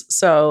because,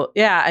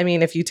 I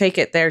mean, if you take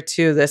it there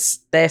too,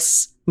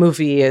 this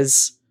movie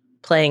is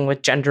playing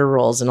with gender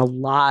roles in a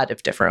lot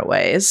of different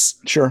ways.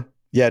 Sure.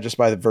 Yeah, just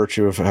by the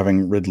virtue of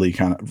having Ripley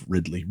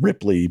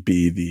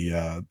be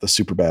the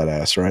super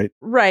badass, right?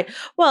 Right.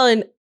 Well,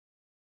 and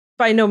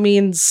by no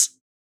means,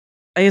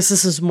 I guess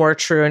this is more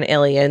true in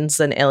Aliens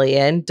than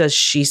Alien. Does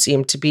she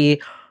seem to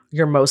be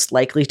your most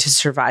likely to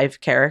survive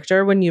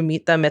character when you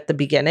meet them at the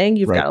beginning?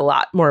 You've got a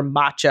lot more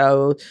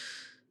macho,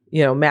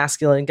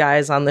 masculine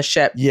guys on the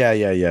ship. Yeah.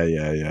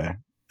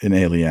 In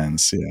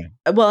Aliens,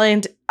 yeah. Well,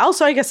 and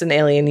also I guess in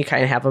Alien you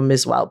kind of have them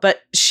as well. But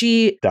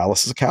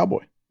Dallas is a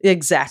cowboy.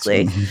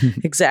 Exactly.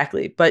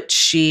 Exactly. But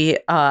she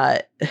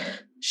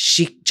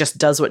just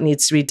does what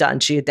needs to be done.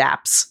 She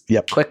adapts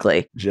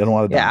quickly. She doesn't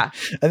want to die.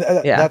 And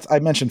that's, I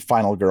mentioned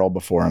Final Girl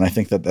before, and I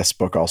think that this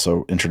book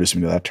also introduced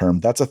me to that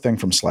term. That's a thing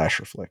from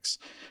slasher flicks.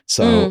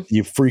 So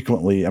you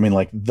frequently, I mean,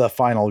 like the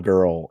Final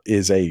Girl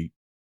is a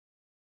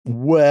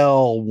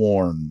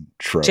well-worn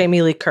trope.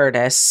 Jamie Lee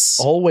Curtis.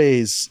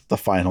 Always the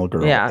final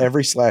girl. Yeah.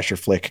 Every slasher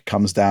flick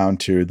comes down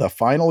to the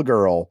final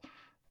girl.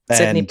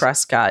 Sidney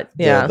Prescott.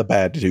 Yeah. The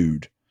bad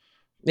dude.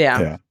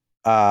 Yeah.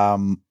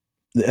 The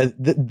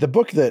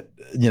book that,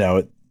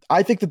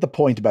 I think that the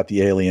point about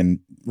the alien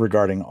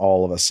regarding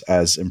all of us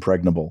as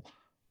impregnable,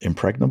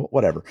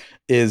 whatever,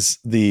 is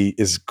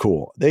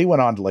cool. They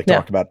went on to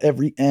talk about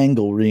every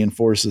angle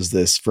reinforces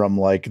this, from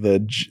like the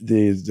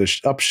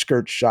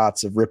upskirt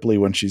shots of Ripley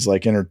when she's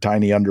like in her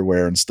tiny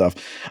underwear and stuff.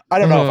 I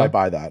don't know if I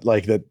buy that.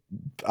 Like that,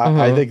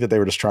 I think that they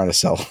were just trying to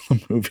sell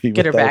the movie.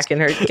 Get her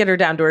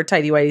down to her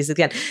tidy whities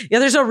again. Yeah,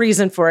 there's no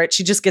reason for it.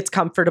 She just gets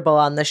comfortable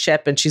on the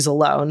ship and she's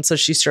alone, so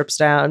she strips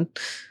down,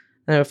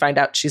 and we find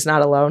out she's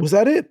not alone. Was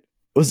that it?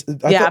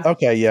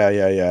 Okay.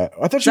 Yeah.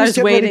 I thought she was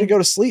getting ready to go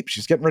to sleep.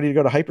 She's getting ready to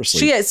go to hypersleep.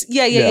 She is.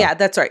 Yeah.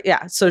 That's right.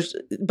 Yeah. So,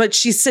 but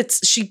she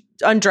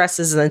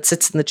undresses and then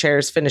sits in the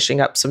chairs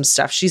finishing up some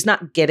stuff. She's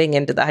not getting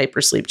into the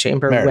hypersleep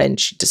chamber when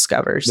she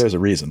discovers. There's a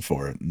reason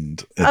for it.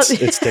 And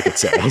it's ticket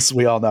sales.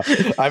 We all know.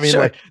 I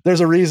mean,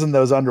 there's a reason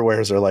those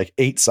underwears are like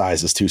 8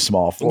 sizes too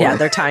small for her.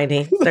 They're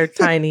tiny. They're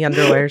tiny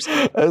underwears.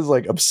 That was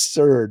like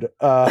absurd.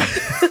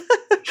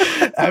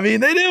 I mean,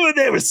 they knew what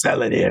they were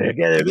selling here. We're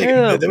going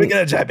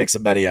to try to make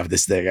some money off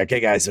this thing. Okay,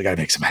 guys, we got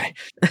to make some money.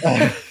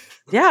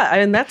 Yeah,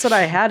 and that's what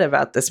I had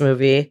about this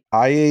movie.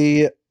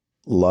 I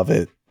love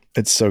it.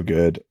 It's so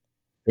good.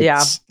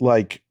 It's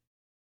like,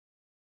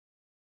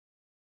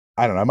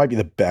 I don't know, it might be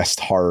the best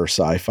horror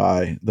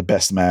sci-fi, the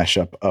best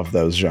mashup of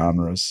those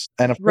genres.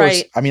 And of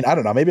course, I mean, I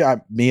don't know, maybe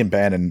me and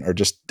Bannon are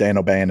just Dan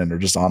O'Bannon are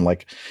just on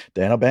like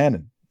Dan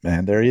O'Bannon.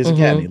 Man, there he is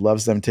again. He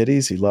loves them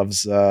titties. He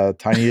loves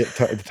tiny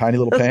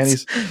little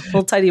panties.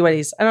 Little tiny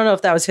whities. I don't know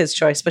if that was his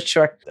choice, but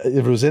sure.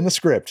 It was in the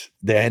script.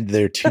 And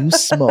they're too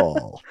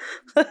small.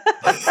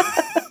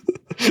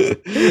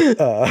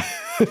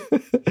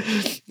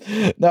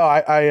 No,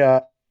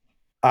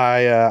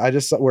 I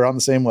just, we're on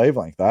the same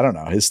wavelength. I don't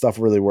know. His stuff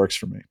really works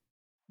for me.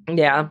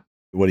 Yeah.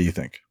 What do you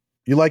think?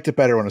 You liked it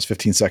better when it was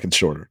 15 seconds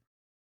shorter.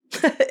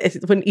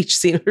 When each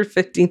scene were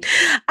 15.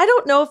 I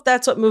don't know if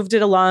that's what moved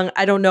it along.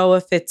 I don't know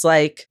if it's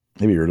like,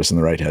 maybe you're just in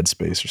the right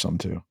headspace or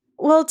something too.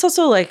 Well, it's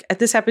also like,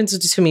 this happens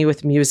to me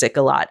with music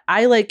a lot.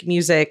 I like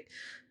music.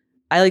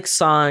 I like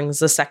songs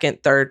the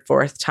second, third,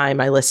 fourth time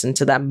I listen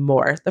to them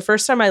more. The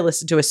first time I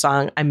listen to a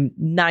song, I'm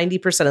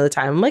 90% of the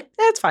time, I'm like,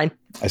 it's fine.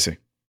 I see.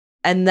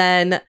 And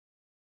then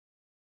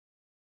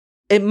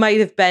it might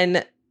have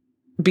been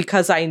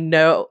because I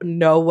know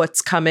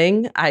what's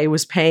coming. I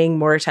was paying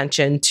more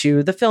attention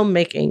to the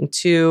filmmaking,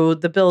 to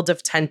the build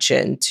of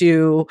tension,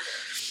 to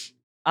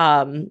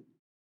the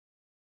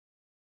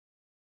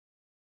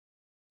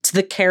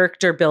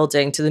character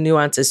building, to the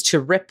nuances,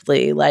 to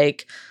Ripley,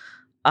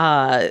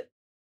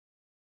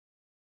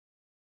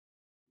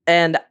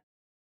 and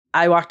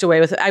I walked away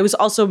with it. I was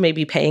also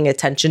maybe paying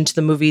attention to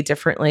the movie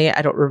differently.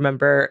 I don't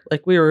remember.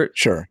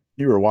 Sure.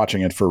 You were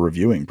watching it for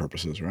reviewing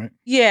purposes, right?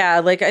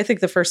 Yeah. I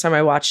think the first time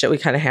I watched it, we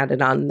kind of had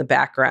it on in the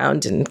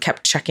background and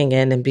kept checking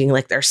in and being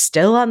like, they're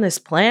still on this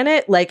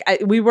planet.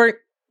 We weren't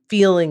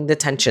feeling the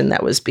tension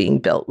that was being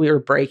built. We were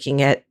breaking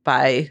it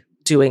by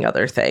doing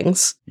other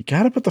things. You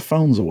got to put the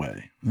phones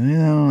away.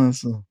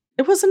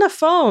 It wasn't a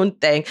phone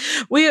thing.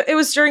 It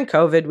was during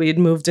COVID. We had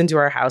moved into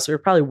our house. We were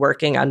probably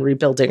working on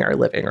rebuilding our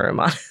living room,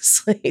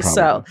 honestly. Probably.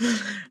 So,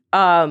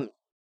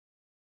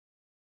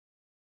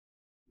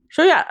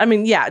 So yeah, I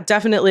mean, yeah,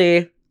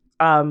 definitely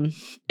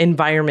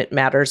environment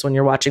matters when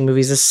you're watching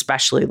movies,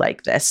 especially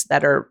like this,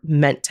 that are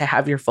meant to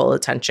have your full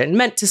attention,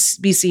 meant to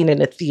be seen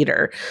in a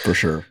theater. For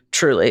sure.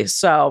 Truly.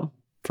 So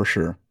For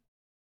sure.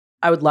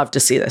 I would love to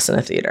see this in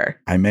a theater.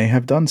 I may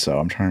have done so.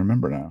 I'm trying to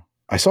remember now.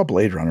 I saw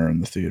Blade Runner in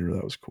the theater.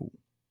 That was cool.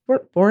 We're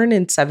born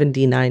in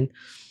 79.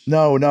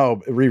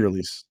 No,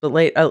 re-release. But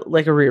late,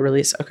 like a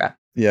re-release. Okay.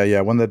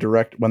 Yeah. When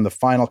the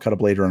final cut of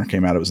Blade Runner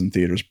came out, it was in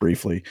theaters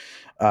briefly.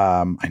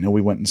 I know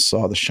we went and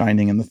saw The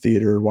Shining in the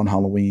theater one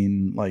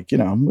Halloween. Like,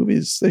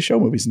 movies, they show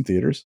movies in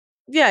theaters.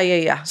 Yeah.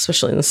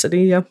 Especially in the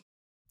city. Yeah.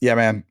 Yeah,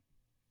 man.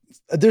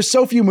 There's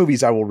so few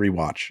movies I will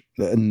rewatch.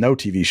 No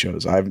TV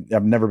shows.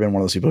 I've never been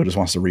one of those people who just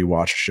wants to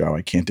rewatch a show.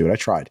 I can't do it. I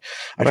tried.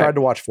 I tried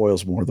to watch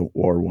Foils more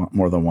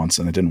than once,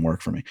 and it didn't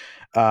work for me.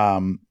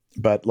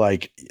 But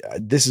like,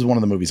 this is one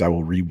of the movies I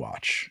will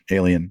rewatch.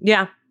 Alien.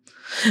 Yeah.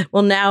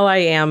 Well, now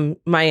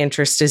my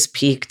interest is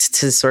peaked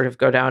to sort of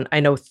go down.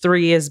 I know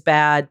 3 is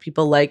bad.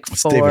 People like 4.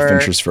 It's David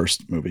Fincher's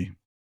first movie.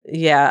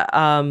 Yeah.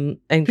 And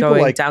People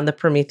going down the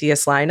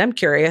Prometheus line. I'm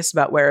curious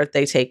about where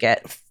they take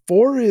it.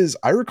 4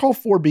 I recall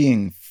 4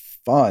 being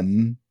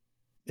fun.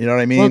 You know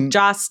what I mean? Well,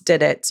 Joss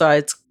did it.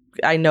 So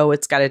I know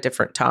it's got a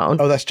different tone.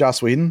 Oh, that's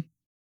Joss Whedon?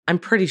 I'm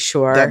pretty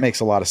sure. That makes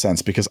a lot of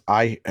sense because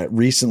I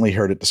recently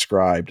heard it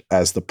described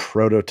as the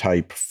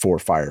prototype for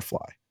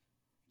Firefly.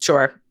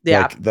 Sure.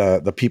 Yeah. Like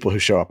the people who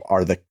show up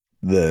are the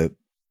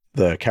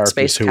characters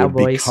Space who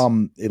cowboys. would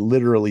become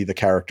literally the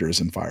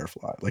characters in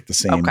Firefly, like the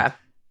same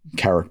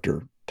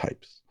character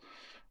types.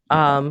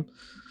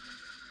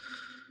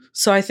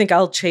 So I think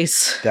I'll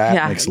chase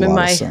that. Makes a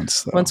lot of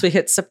sense. Though. Once we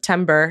hit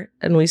September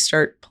and we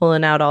start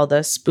pulling out all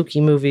the spooky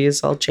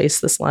movies, I'll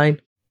chase this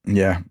line.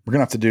 Yeah, we're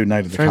gonna have to do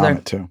Night of the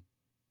Comet too,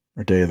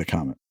 or Day of the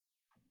Comet.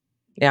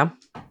 Yeah.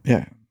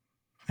 Okay.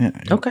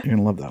 You're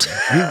gonna love that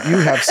one. You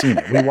have seen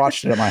it. We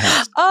watched it at my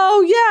house.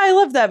 Oh yeah, I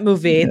love that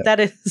movie.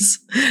 Yeah.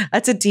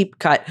 That's a deep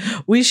cut.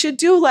 We should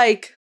do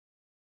like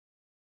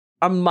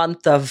a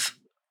month of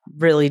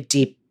really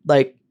deep,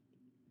 like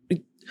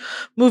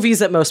movies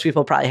that most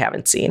people probably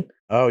haven't seen.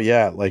 Oh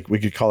yeah, like we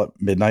could call it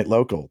Midnight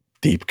Local.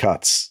 Deep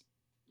cuts.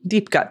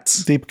 Deep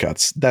cuts. Deep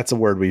cuts. That's a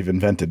word we've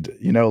invented.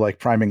 Like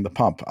priming the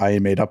pump. I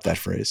made up that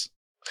phrase.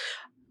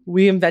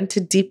 We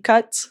invented deep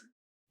cuts.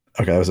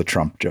 Okay, that was a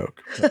Trump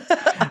joke.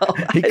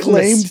 He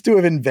claimed to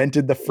have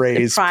invented the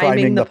phrase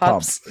priming the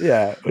pump.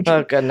 Yeah.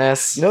 Oh,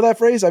 goodness. You know that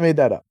phrase? I made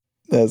that up.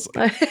 He's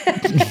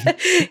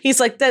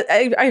like, that.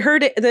 I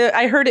heard it.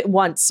 I heard it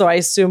once, so I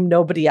assume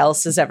nobody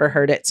else has ever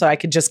heard it, so I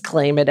could just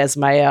claim it as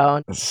my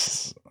own.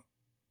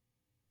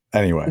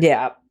 Anyway.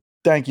 Yeah.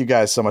 Thank you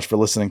guys so much for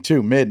listening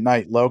to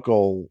Midnight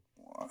Local.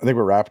 I think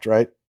we're wrapped,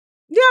 right?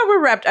 Yeah,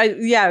 we're wrapped. I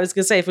was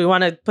going to say if we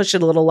want to push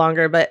it a little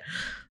longer, but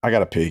I got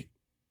to pee.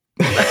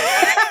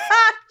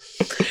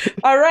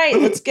 All right,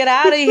 let's get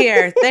out of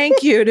here.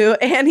 Thank you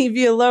to Annie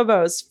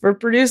Villalobos for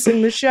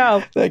producing the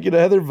show. Thank you to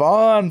Heather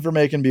Vaughn for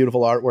making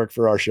beautiful artwork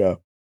for our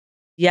show.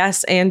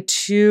 Yes, and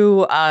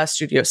to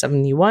Studio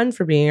 71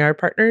 for being our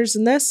partners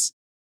in this.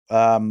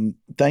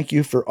 Thank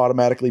you for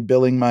automatically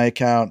billing my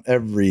account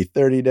every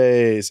 30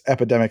 days.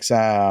 Epidemic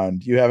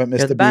Sound. You haven't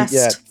missed a beat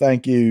yet.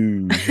 Thank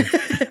you.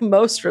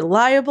 Most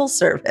reliable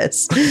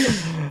service.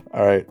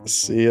 All right.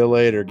 See you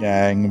later,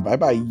 gang.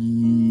 Bye-bye.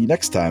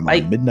 Next time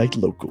on Midnight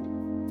Local.